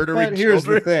not murdering but here's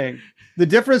children. the thing. The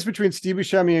difference between Steve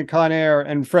Buscemi and Con Air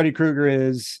and Freddy Krueger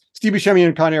is Steve Buscemi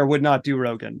and Con Air would not do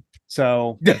Rogan.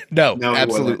 So no,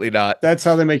 absolutely not. That's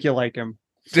how they make you like him.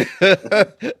 Yeah,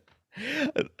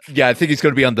 I think he's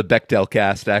going to be on the Bechdel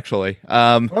cast, actually.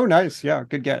 Oh, nice. Yeah,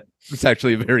 good get. It's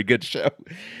actually a very good show.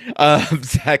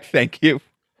 Zach, thank you.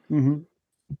 Mm-hmm.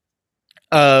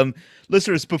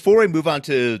 Listeners, before I move on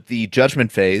to the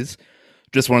judgment phase,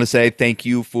 just want to say thank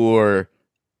you for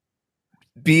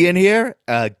being here,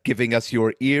 giving us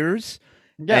your ears.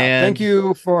 Yeah, and thank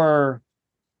you for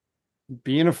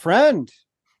being a friend.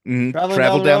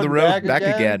 Travel down the road, back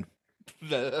again.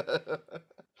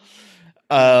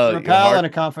 A pal and a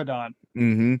confidant.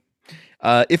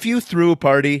 If you threw a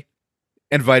party,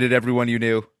 invited everyone you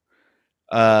knew,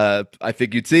 I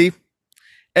think you'd see.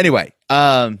 Anyway,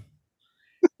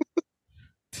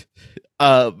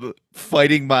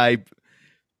 fighting my...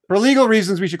 For legal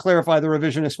reasons, we should clarify the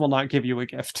revisionist will not give you a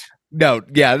gift. No,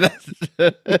 yeah.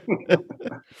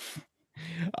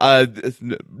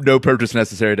 No purchase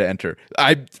necessary to enter.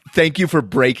 I thank you for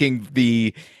breaking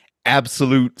the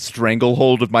absolute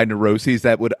stranglehold of my neuroses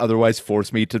that would otherwise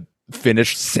force me to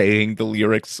finish saying the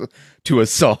lyrics to a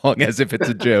song as if it's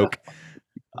a joke.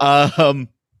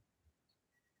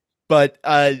 But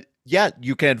yeah,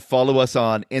 you can follow us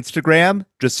on Instagram.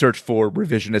 Just search for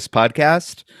Revisionist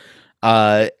Podcast.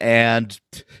 And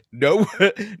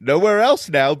nowhere else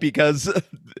now, because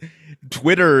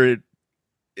Twitter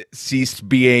ceased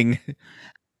being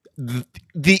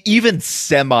the even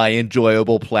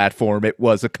semi-enjoyable platform it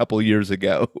was a couple years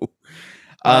ago.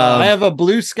 I have a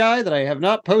Blue Sky that I have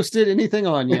not posted anything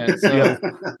on yet. So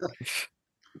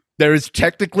there is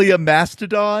technically a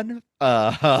Mastodon.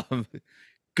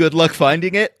 Good luck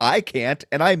finding it. I can't,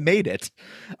 and I made it.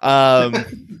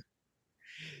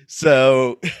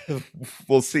 So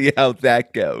we'll see how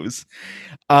that goes.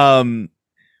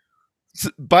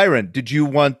 Byron, did you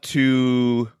want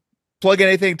to plug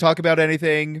anything, talk about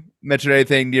anything, mention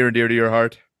anything near and dear to your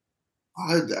heart?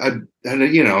 I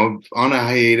on a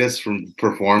hiatus from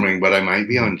performing, but I might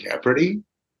be on Jeopardy.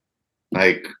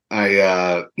 Like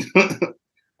I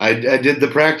did the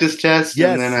practice test,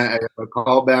 yes. And then I a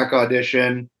callback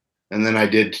audition, and then I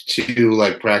did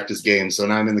 2 practice games. So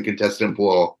now I'm in the contestant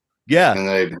pool. Yeah,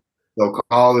 and they'll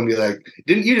call and be like,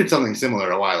 "You did something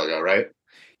similar a while ago, right?"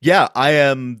 Yeah,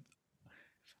 I'm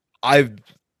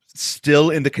still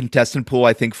in the contestant pool.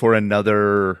 I think for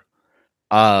another,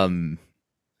 I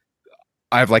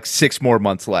have 6 more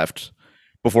months left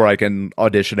before I can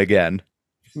audition again.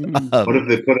 What if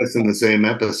they put us in the same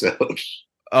episode?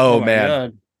 Oh man,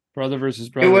 God. Brother versus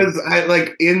brother. It was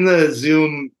in the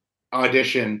Zoom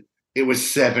audition. It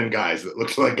was 7 guys that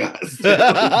looked like us.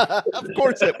 Of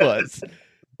course it was.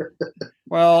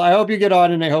 Well, I hope you get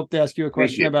on, and I hope they ask you a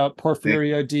question about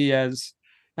Porfirio Diaz.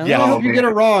 And I hope you get it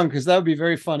wrong, because that would be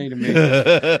very funny to me.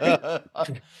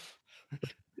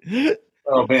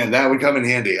 Oh man, that would come in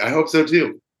handy. I hope so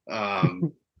too.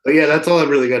 But yeah, that's all I've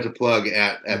really got to plug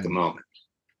at the moment.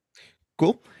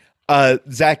 Cool.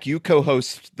 Zach, you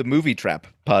co-host the Movie Trap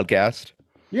podcast.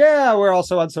 Yeah, we're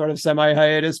also on sort of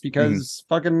semi-hiatus because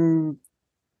fucking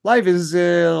life is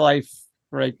life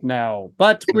right now.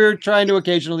 But we're trying to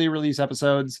occasionally release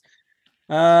episodes.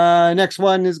 Next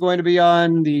one is going to be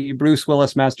on the Bruce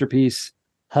Willis masterpiece,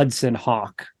 Hudson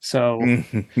Hawk. So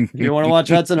if you want to watch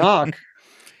Hudson Hawk,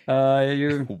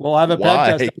 we'll have a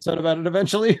podcast episode about it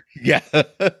eventually. Yeah.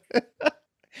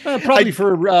 Probably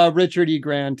for Richard E.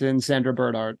 Grant and Sandra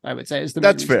Bernhardt, I would say.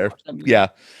 That's fair. Yeah.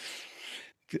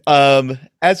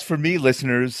 As for me,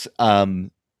 listeners,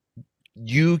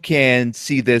 you can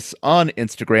see this on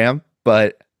Instagram,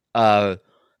 but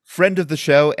friend of the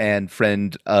show and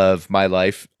friend of my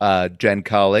life, Jen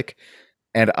Colick,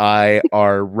 and I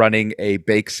are running a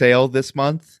bake sale this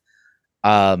month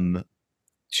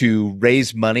to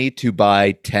raise money to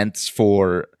buy tents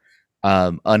for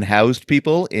unhoused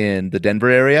people in the Denver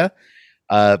area,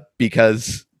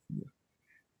 because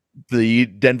the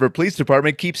Denver Police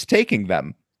Department keeps taking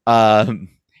them.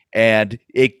 And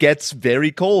it gets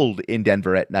very cold in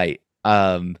Denver at night.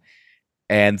 And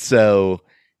so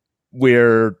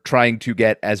we're trying to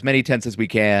get as many tents as we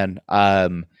can.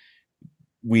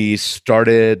 We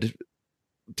started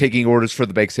taking orders for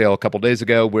the bake sale a couple days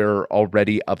ago. We're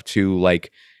already up to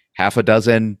half a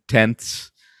dozen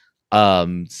tents.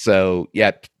 So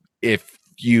yeah, if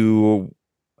you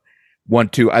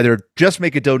want to either just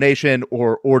make a donation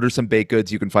or order some baked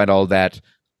goods, you can find all of that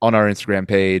on our Instagram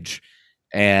page.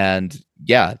 And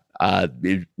yeah,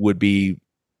 it would be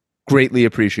greatly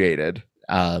appreciated,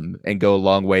 and go a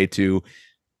long way to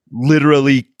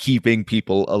literally keeping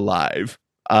people alive.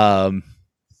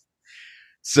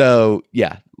 So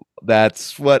yeah,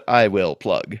 that's what I will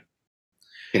plug.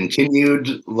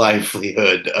 Continued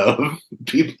livelihood of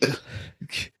people.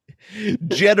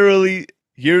 Generally,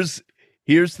 here's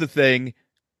the thing.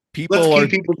 People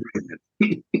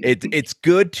it's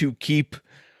good to keep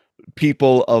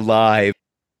people alive,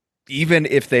 even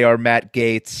if they are Matt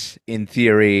Gaetz in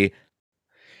theory.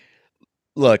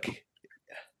 Look,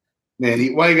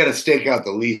 man, why you got to stake out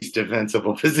the least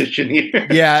defensible position here?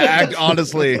 Yeah,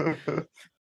 honestly.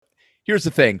 Here's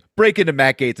the thing: break into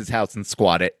Matt Gaetz' house and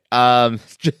squat it.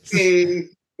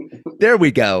 There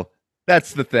we go.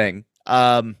 That's the thing.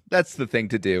 That's the thing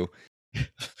to do.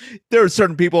 There are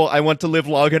certain people I want to live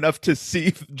long enough to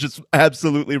see just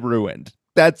absolutely ruined.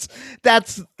 That's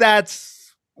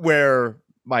where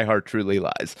my heart truly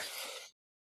lies.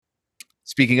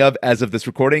 Speaking of, as of this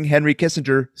recording, Henry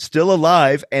Kissinger still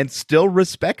alive and still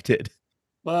respected.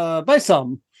 By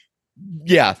some.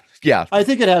 Yeah. I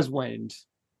think it has waned.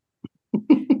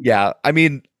 Yeah, I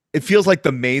mean, it feels like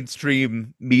the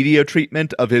mainstream media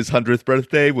treatment of his 100th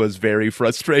birthday was very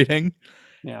frustrating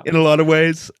in a lot of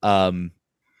ways. But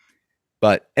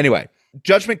anyway,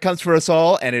 judgment comes for us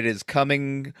all, and it is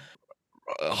coming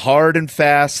hard and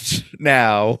fast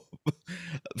now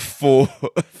for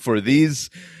these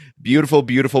beautiful,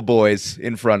 beautiful boys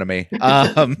in front of me.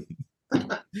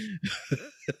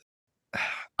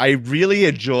 I really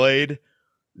enjoyed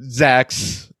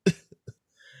Zach's.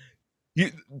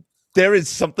 There is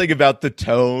something about the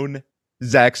tone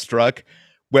Zach struck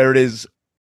where it is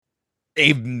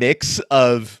a mix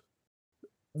of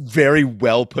very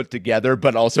well put together,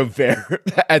 but also very,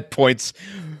 at points,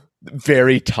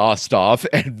 very tossed off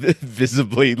and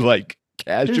visibly like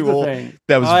casual.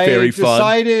 That was very fun.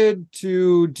 I decided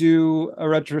to do a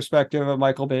retrospective of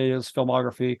Michael Bay's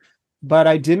filmography, but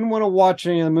I didn't want to watch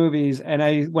any of the movies.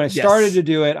 And when I started to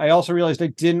do it, I also realized I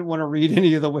didn't want to read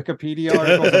any of the Wikipedia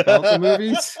articles about the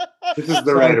movies. This is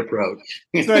the right approach.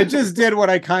 So I just did what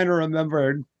I kind of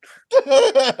remembered.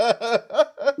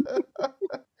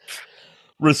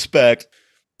 Respect.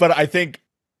 But I think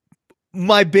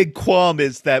my big qualm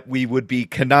is that we would be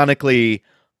canonically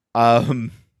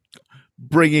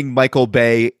bringing Michael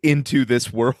Bay into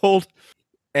this world,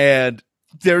 and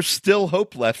there's still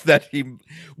hope left that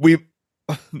we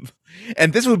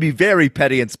and this would be very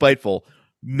petty and spiteful,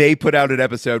 may put out an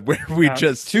episode where we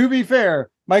just... To be fair,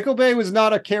 Michael Bay was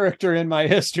not a character in my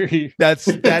history. That's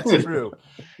true.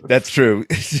 That's true.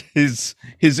 His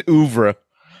oeuvre.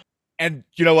 And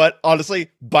you know what?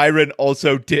 Honestly, Byron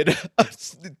also did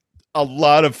a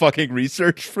lot of fucking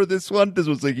research for this one. This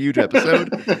was a huge episode.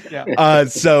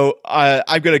 So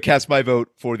I'm going to cast my vote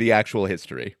for the actual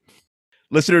history.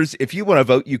 Listeners, if you want to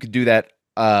vote, you can do that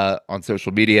on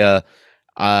social media.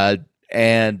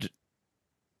 And,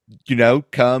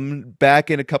 come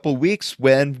back in a couple weeks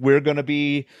when we're going to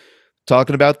be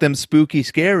talking about them spooky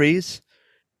scaries.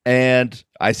 And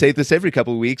I say this every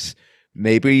couple of weeks,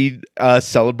 maybe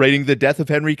celebrating the death of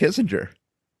Henry Kissinger.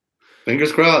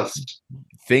 Fingers crossed.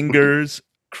 Fingers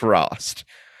crossed.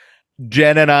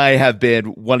 Jen and I have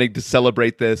been wanting to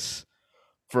celebrate this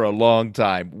for a long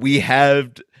time. We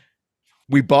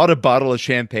bought a bottle of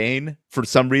champagne for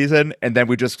some reason, and then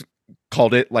we just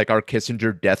called it like our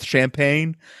Kissinger death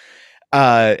champagne.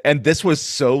 And this was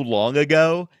so long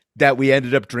ago that we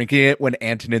ended up drinking it when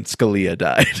Antonin Scalia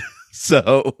died.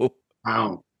 So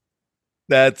wow.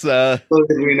 That's little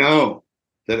did we know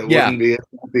that it wouldn't be as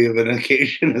happy of an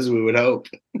occasion as we would hope.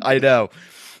 I know.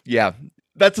 Yeah.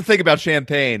 That's the thing about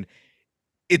champagne.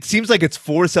 It seems like it's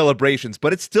for celebrations,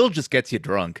 but it still just gets you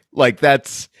drunk. Like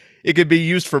it could be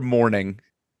used for mourning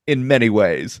in many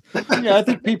ways. Yeah, I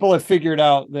think people have figured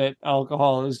out that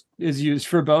alcohol is used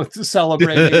for both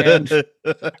celebrating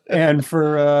and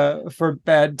for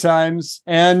bad times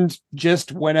and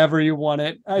just whenever you want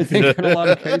it. I think in a lot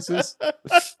of cases.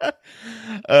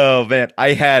 Oh man,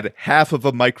 I had half of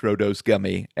a microdose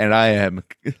gummy and I am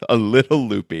a little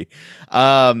loopy.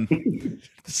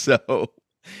 So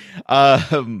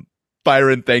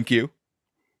Byron, thank you.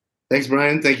 Thanks,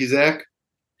 Brian. Thank you, Zach.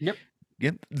 Yep.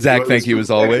 Zach, thank you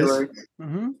as always.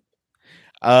 Mm-hmm.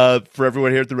 For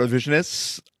everyone here at the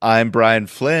Revisionists, I'm Brian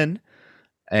Flynn,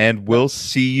 and we'll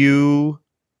see you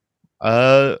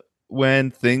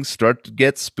when things start to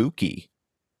get spooky.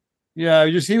 Yeah,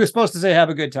 he was supposed to say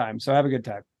have a good time, so have a good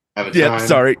time. Have a Yep, time.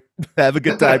 sorry. Have a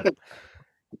good time.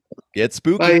 Get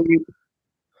spooky. Bye.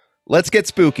 Let's get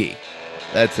spooky.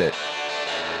 That's it.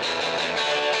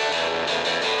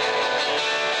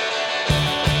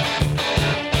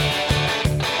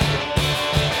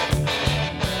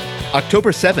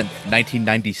 October 7th,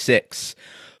 1996.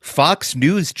 Fox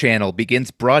News Channel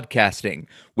begins broadcasting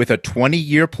with a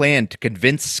 20-year plan to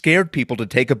convince scared people to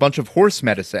take a bunch of horse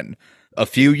medicine. A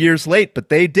few years late, but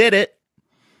they did it.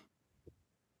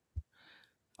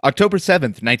 October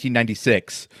 7th,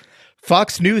 1996.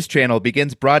 Fox News Channel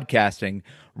begins broadcasting,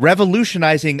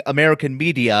 revolutionizing American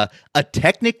media, a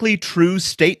technically true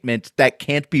statement that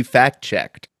can't be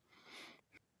fact-checked.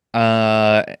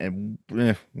 One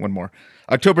more.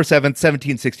 October 7th,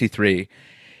 1763.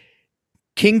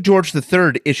 King George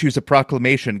III issues a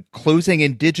proclamation closing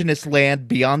indigenous land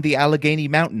beyond the Allegheny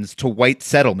Mountains to white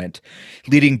settlement,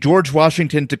 leading George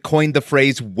Washington to coin the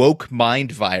phrase woke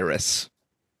mind virus.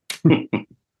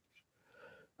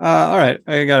 All right,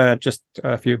 I got just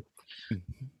a few.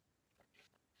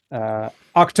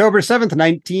 October 7th,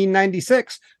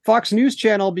 1996, Fox News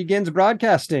Channel begins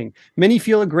broadcasting. Many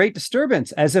feel a great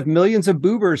disturbance, as if millions of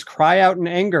boobers cry out in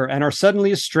anger and are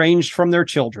suddenly estranged from their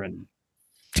children.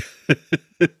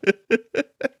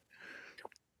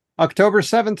 October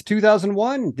 7th,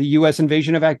 2001, the U.S.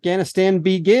 invasion of Afghanistan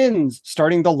begins,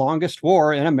 starting the longest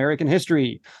war in American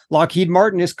history. Lockheed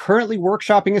Martin is currently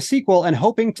workshopping a sequel and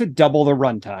hoping to double the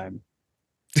runtime.